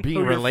you being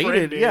Who your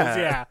related. friend is,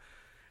 Yeah.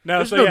 No,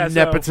 There's so no yeah,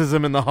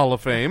 nepotism in the Hall of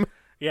Fame.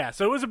 Yeah,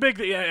 so it was a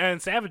big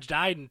and Savage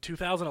died in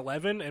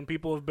 2011, and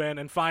people have been,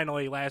 and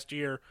finally last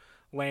year,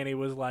 Lanny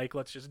was like,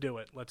 let's just do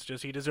it.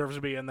 He deserves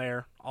to be in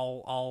there.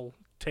 I'll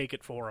take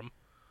it for him.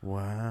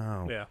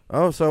 Wow. Yeah.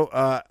 Oh,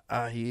 so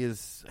he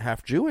is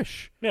half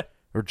Jewish. Yeah.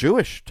 Or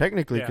Jewish,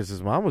 technically, because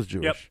his mom was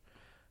Jewish.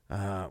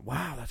 Yep.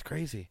 Wow, that's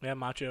crazy. Yeah,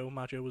 Macho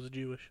was a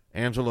Jewish.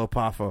 Angelo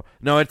Poffo.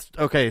 No, it's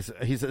okay. So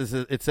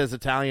it says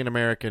Italian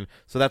American,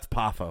 so that's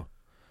Poffo.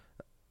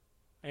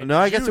 And no,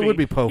 I guess it would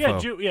be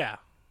Poffo. Yeah,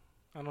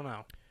 I don't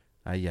know.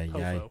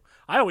 Poffo.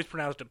 I always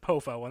pronounced it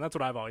Poffo, and that's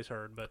what I've always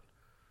heard. But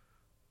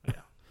yeah,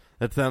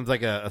 that sounds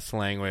like a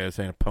slang way of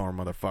saying a poor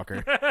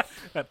motherfucker.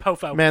 That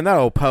Poffo. Man, that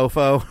old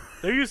Poffo.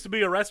 There used to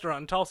be a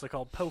restaurant in Tulsa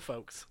called Po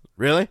Folks.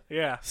 Really?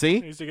 Yeah.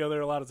 See? I used to go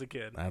there a lot as a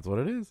kid. That's what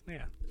it is.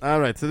 Yeah. All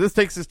right, so this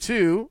takes us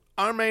to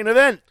our main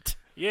event.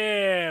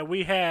 Yeah,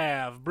 we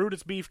have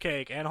Brutus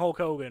Beefcake and Hulk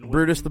Hogan.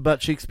 Brutus the Butt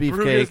Cheeks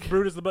Beefcake.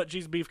 Brutus the Butt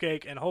Cheeks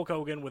Beefcake and Hulk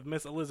Hogan with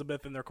Miss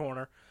Elizabeth in their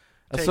corner.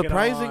 A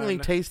surprisingly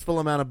tasteful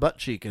amount of butt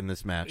cheek in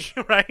this match.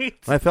 Right?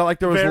 I felt like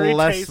there was Very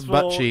less tasteful,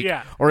 butt cheek.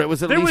 yeah. Or it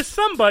was at there least... was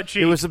some butt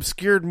cheek. It was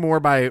obscured more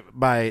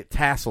by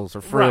tassels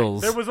or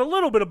frills. Right. There was a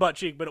little bit of butt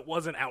cheek, but it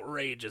wasn't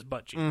outrageous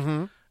butt cheek.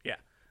 Mm-hmm. Yeah.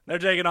 They're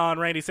taking on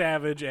Randy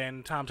Savage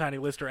and Tom Tiny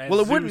Lister as Well,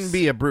 it Zeus wouldn't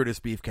be a Brutus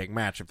Beefcake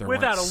match if there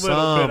without weren't a little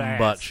some bit of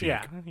butt ass. cheek.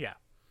 Yeah.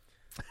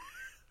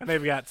 And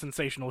they've got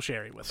Sensational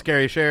Sherry with them.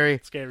 Scary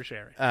Sherry.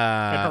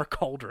 And her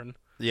cauldron.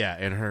 Yeah,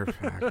 and her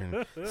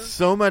fucking...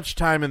 So much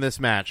time in this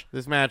match.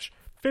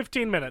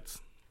 15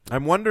 minutes.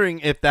 I'm wondering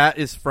if that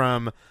is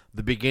from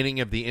the beginning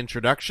of the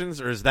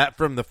introductions, or is that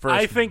from the first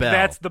I think bell?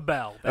 that's the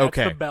bell. That's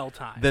okay. the bell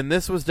time. Then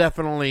this was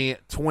definitely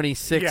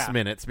 26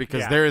 minutes,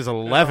 because there is There's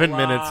 11 a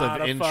minutes of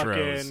lot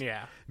intros.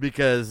 fucking,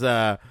 Because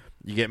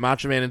you get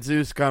Macho Man and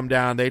Zeus come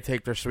down, they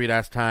take their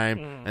sweet-ass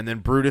time, and then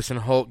Brutus and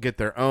Hulk get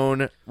their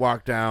own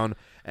walk down,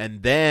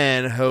 and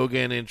then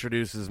Hogan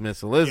introduces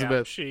Miss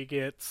Elizabeth. Yeah, she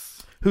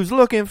gets... Who's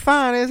looking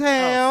fine as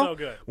hell. Oh, so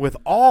good. With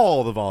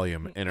all the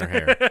volume in her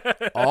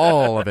hair.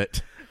 All of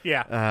it.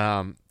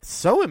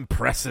 So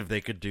impressive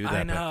they could do that.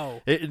 I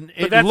know. But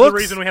that's looks, the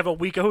reason we have a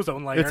weak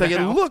ozone layer. It's like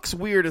now. it looks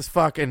weird as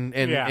fuck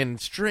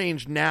and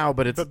strange now,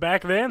 but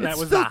back then that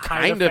was still the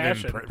height kind of of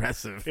fashion.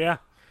 impressive. Yeah.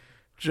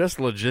 Just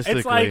logistically.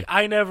 It's like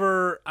I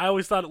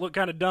always thought it looked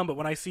kind of dumb, but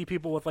when I see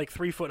people with like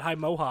 3-foot high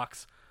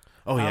mohawks,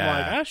 I'm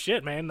like,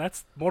 shit, man,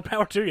 that's more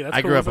power to you. That's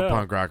I cool grew as up a hell.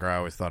 punk rocker. I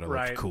always thought it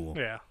looked cool.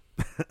 Yeah.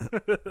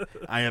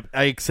 I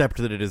accept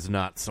that it is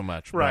not so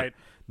much. Right.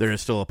 But there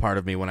is still a part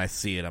of me when I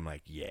see it, I'm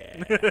like,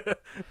 yeah.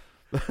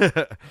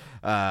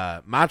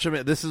 Macho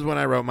Man. This is when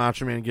I wrote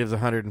Macho Man gives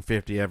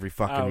 150 every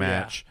fucking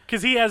match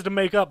because he has to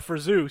make up for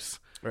Zeus.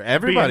 Or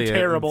everybody being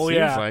terrible. it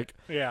seems like.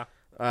 Yeah.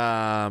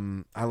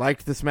 I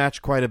liked this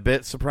match quite a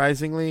bit.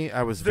 Surprisingly,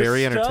 I was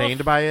very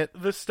entertained by it.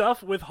 The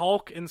stuff with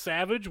Hulk and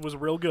Savage was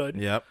real good.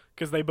 Yep.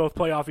 Because they both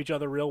play off each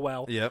other real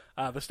well. Yep.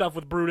 The stuff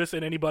with Brutus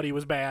and anybody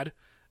was bad,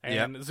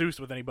 and Zeus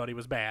with anybody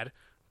was bad.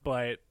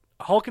 But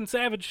Hulk and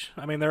Savage,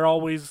 I mean,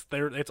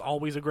 it's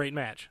always a great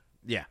match.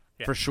 Yeah,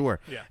 for sure.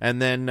 Yeah.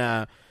 And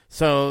then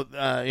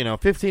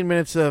 15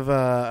 minutes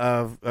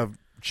of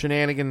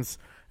shenanigans,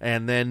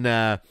 and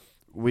then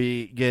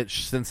we get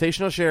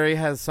Sensational Sherry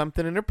has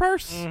something in her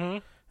purse.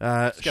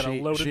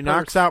 Mm-hmm. She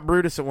knocks out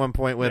Brutus at one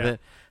point with it,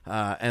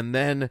 and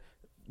then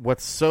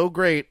what's so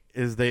great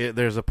is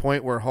there's a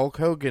point where Hulk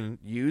Hogan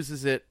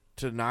uses it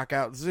to knock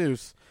out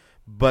Zeus,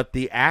 but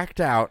the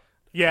act out,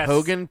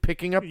 Hogan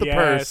picking up the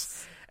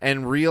purse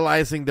and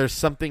realizing there's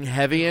something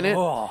heavy in it,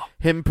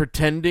 him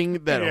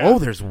pretending that,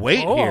 there's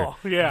weight here.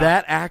 Yeah.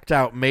 That act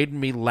out made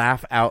me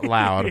laugh out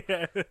loud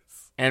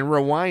and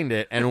rewind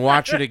it and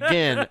watch it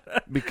again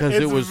because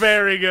it was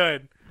very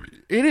good.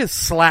 It is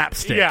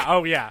slapstick.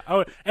 Yeah,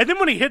 oh, and then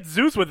when he hits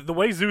Zeus with it, the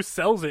way Zeus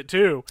sells it,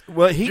 too.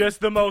 Well,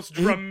 just the most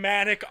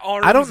dramatic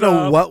arms I don't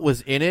know up. what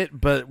was in it,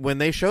 but when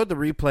they showed the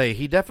replay,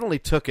 he definitely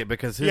took it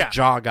because his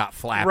jaw got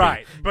flappy.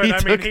 Right, but he I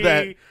took mean,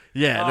 that.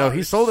 Yeah,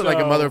 he sold it like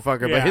a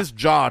motherfucker, but his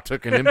jaw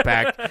took an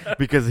impact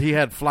because he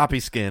had floppy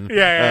skin.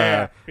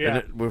 Yeah.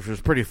 Which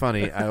was pretty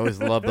funny. I always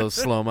love those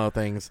slow-mo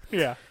things.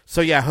 Yeah.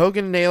 So,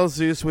 Hogan nails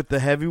Zeus with the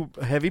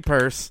heavy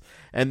purse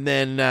and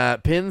then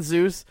pins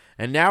Zeus,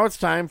 and now it's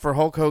time for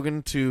Hulk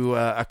Hogan to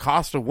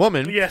accost a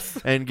woman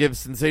and give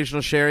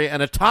Sensational Sherry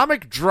an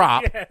atomic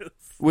drop,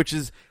 which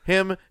is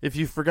him, if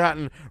you've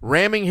forgotten,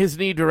 ramming his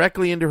knee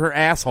directly into her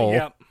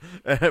asshole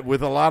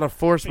with a lot of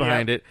force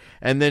behind it,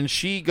 and then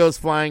she goes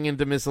flying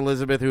into Miss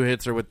Elizabeth, who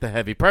hits her with the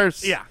heavy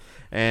purse. Yeah.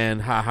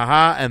 And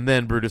and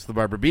then Brutus the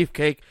Barber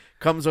Beefcake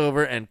comes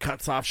over and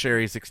cuts off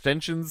Sherry's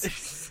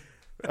extensions.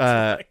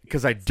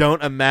 Because I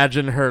don't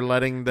imagine her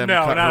letting them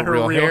cut her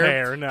real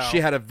hair. No.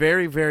 She had a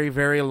very, very,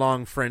 very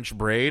long French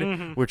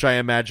braid, which I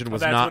imagine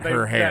was not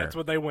her hair. That's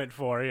what they went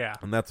for,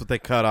 and that's what they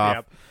cut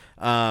off.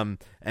 Yep.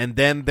 And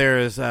then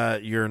there's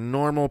your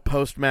normal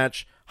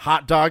post-match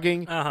hot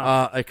dogging,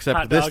 except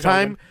hot this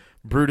time Hogan.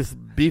 Brutus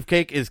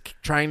Beefcake is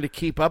trying to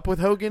keep up with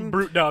Hogan,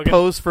 brute dogging,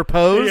 pose for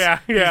pose.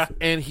 Yeah.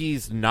 And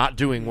he's not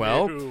doing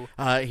well.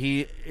 No.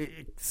 He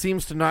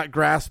seems to not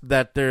grasp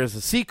that there's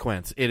a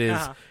sequence. It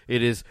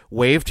is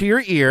wave to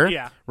your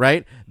ear,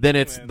 right? Then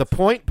it's the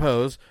point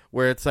pose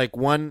where it's like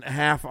one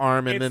half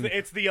arm, and then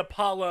it's the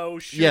Apollo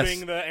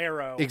shooting the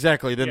arrow.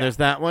 Exactly. Then there's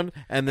that one,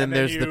 and then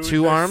there's the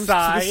two the arms to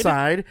the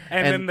side,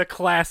 and then the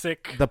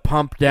classic, the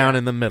pump down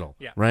in the middle.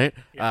 Yeah. Right.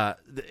 Yeah.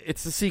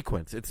 It's a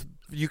sequence.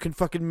 You can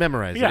fucking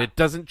memorize it. Yeah. It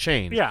doesn't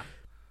change. Yeah.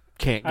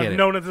 Can't get it. I've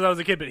known it since I was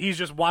a kid, but he's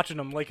just watching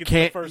them like it's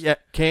the first. Yeah,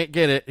 can't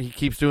get it. He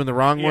keeps doing the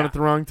wrong one at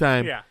the wrong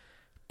time. Yeah.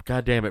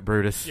 God damn it,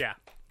 Brutus. Yeah.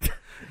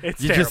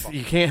 It's terrible.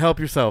 You can't help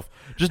yourself.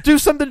 Just do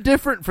something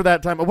different for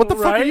that time. What the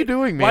fuck are you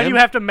doing, man? Why do you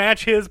have to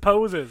match his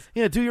poses?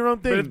 Yeah, do your own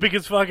thing. But it's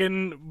because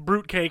fucking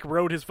Brutecake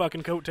rode his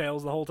fucking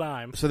coattails the whole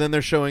time. So then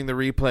they're showing the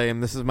replay,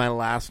 and this is my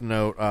last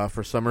note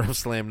for Summer of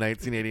Slam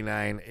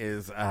 1989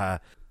 is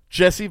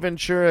Jesse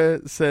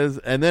Ventura says,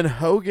 and then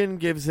Hogan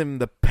gives him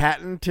the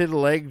patented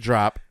leg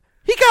drop.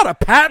 He got a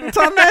patent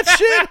on that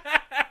shit?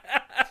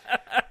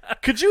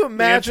 Could you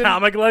imagine? The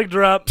atomic leg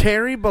drop.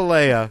 Terry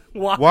Bollea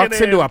walks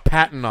into a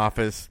patent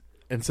office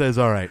and says,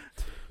 all right,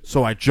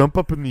 so I jump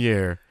up in the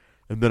air,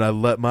 and then I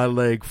let my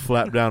leg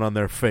flap down on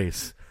their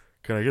face.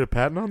 Can I get a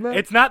patent on that?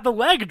 It's not the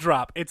leg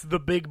drop. It's the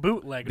big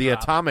boot leg drop. The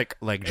atomic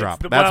leg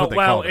drop. That's what they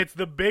call it. It's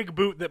the big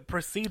boot that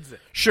precedes it.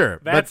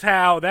 Sure. That's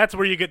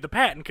where you get the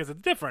patent, because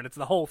it's different. It's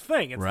the whole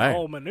thing. It's the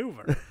whole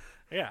maneuver.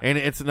 Yeah. And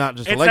it's not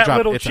just a leg drop.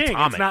 Little it's ching.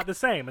 atomic. It's not the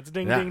same. It's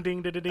ding, ding,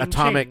 ding, ding, ding,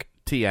 atomic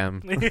ching.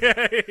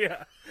 TM.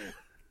 Yeah.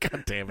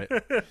 God damn it.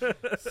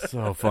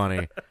 So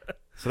funny.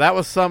 So that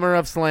was Summer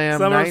of Slam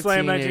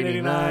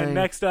 1989.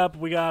 Next up,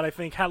 we got, I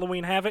think,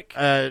 Halloween Havoc.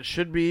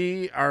 Should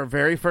be our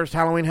very first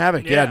Halloween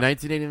Havoc. Yeah,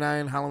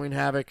 1989 Halloween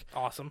Havoc.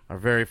 Awesome. Our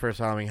very first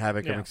Halloween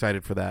Havoc. Yeah. I'm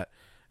excited for that.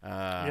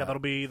 That'll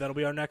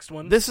be our next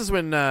one. This is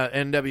when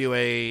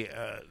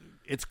NWA...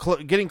 it's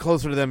getting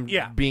closer to them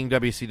being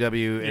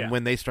WCW, and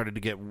when they started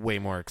to get way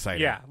more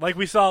exciting. Yeah, like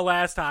we saw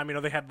last time,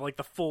 they had like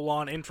the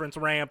full-on entrance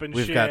ramp and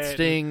We've shit. We've got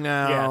Sting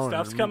now. Yeah,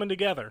 stuff's coming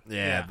together.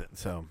 Yeah,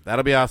 so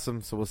that'll be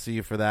awesome. So we'll see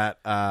you for that.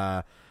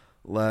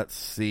 Let's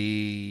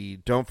see.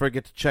 Don't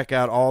forget to check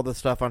out all the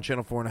stuff on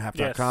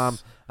channel4.5.com.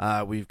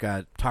 Yes. We've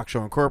got Talk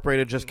Show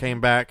Incorporated just came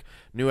back.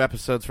 New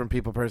episodes from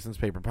People Persons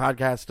Paper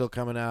Podcast still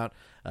coming out.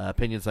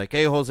 Opinions Like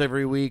A-Holes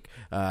every week.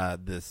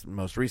 This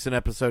most recent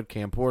episode,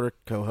 Cam Porter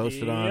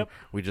co-hosted on.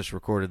 We just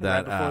recorded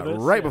that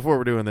right before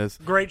we're doing this.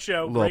 Great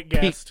show. Great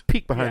peek, guest.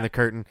 Peek behind the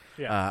curtain.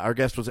 Yeah. Our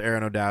guest was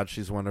Erin O'Dowd.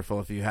 She's wonderful.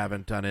 If you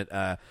haven't done it,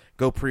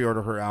 go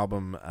pre-order her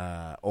album,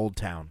 Old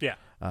Town. Yeah.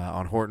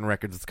 On Horton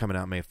Records. It's coming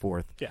out May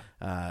 4th.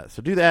 Yeah.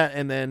 So do that.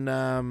 And then,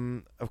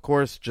 of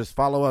course, just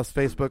follow us,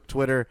 Facebook,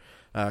 Twitter.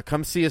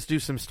 Come see us do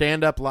some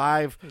stand-up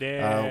live.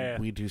 Yeah.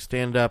 We do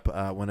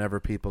stand-up whenever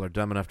people are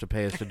dumb enough to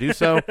pay us to do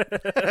so.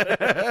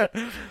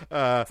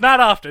 It's not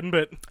often,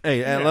 but...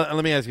 Hey,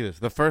 let me ask you this.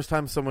 The first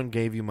time someone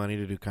gave you money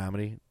to do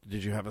comedy,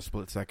 did you have a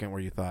split second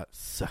where you thought,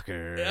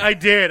 sucker? I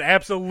did,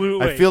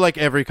 absolutely. I feel like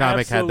every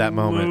comic had that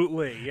moment.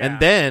 Absolutely, yeah. And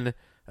then...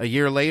 a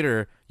year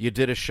later, you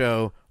did a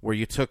show where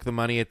you took the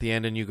money at the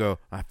end and you go,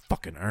 I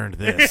fucking earned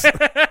this.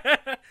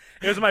 It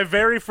was my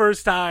very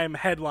first time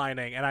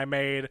headlining, and I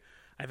made,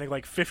 I think,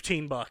 like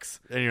 $15.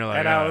 And you're like,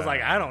 and I was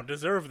like, I don't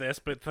deserve this,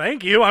 but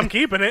thank you, I'm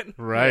keeping it.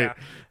 Right.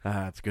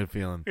 It's a good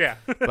feeling. Yeah.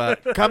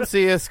 But come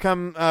see us,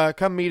 come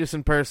meet us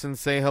in person,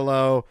 say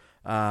hello,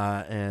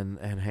 and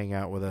hang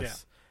out with us. Yeah.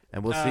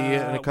 And we'll see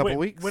you in a couple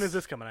weeks. When is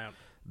this coming out?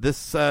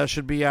 This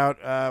should be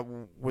out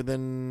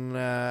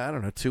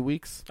within, 2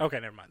 weeks. Okay,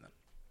 never mind then.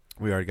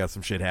 We already got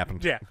some shit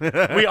happened. Yeah,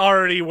 we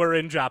already were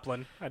in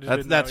Joplin. I just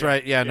didn't that's know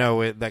right. yet. Yeah,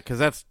 no, because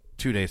that's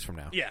 2 days from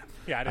now. Yeah,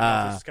 I didn't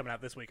know if this is coming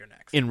out this week or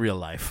next. In real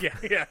life.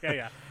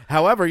 Yeah.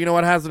 However, you know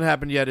what hasn't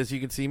happened yet is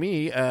you can see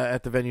me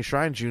at the Venue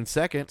Shrine June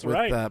 2nd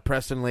with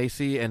Preston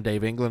Lacey and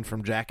Dave England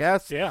from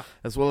Jackass. Yeah.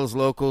 As well as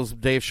locals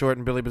Dave Short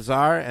and Billy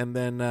Bizarre. And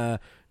then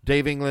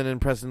Dave England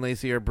and Preston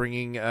Lacey are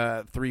bringing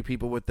 3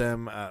 people with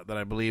them that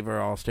I believe are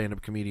all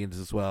stand-up comedians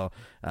as well.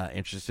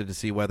 Interested to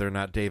see whether or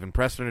not Dave and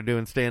Preston are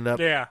doing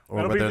stand-up. Yeah,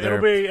 or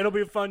it'll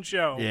be a fun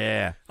show.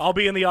 Yeah. I'll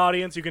be in the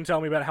audience. You can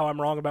tell me about how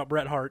I'm wrong about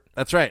Bret Hart.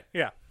 That's right.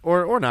 Yeah.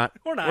 Or not.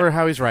 Or not. Or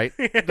how he's right,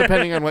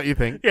 depending on what you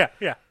think. Yeah.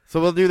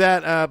 So we'll do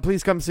that.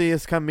 Please come see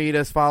us, come meet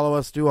us, follow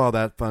us, do all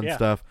that fun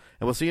stuff.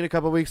 And we'll see you in a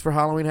couple weeks for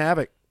Halloween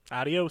Havoc.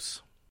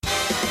 Adios.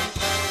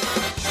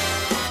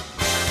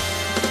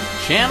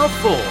 Channel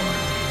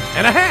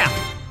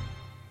 4.5.